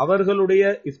 அவர்களுடைய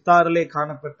இஃப்தாரிலே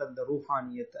காணப்பட்ட அந்த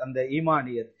ரூஹானியத், அந்த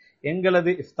ஈமானியத்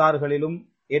எங்களது இஃப்தார்களிலும்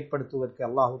ஏற்படுத்துவதற்கு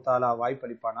அல்லாஹு தாலா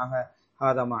வாய்ப்பளிப்பானாக.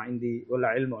 هذا ما عندي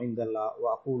والعلم عند الله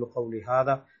وأقول قولي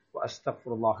هذا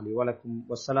وأستغفر الله لي ولكم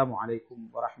والسلام عليكم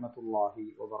ورحمة الله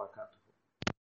وبركاته.